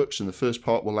in the works, and the first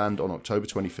part will land on October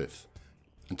 25th.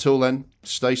 Until then,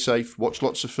 stay safe, watch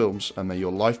lots of films, and may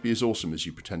your life be as awesome as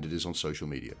you pretend it is on social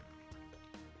media.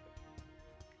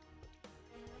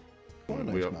 What a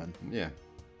nice man. Yeah.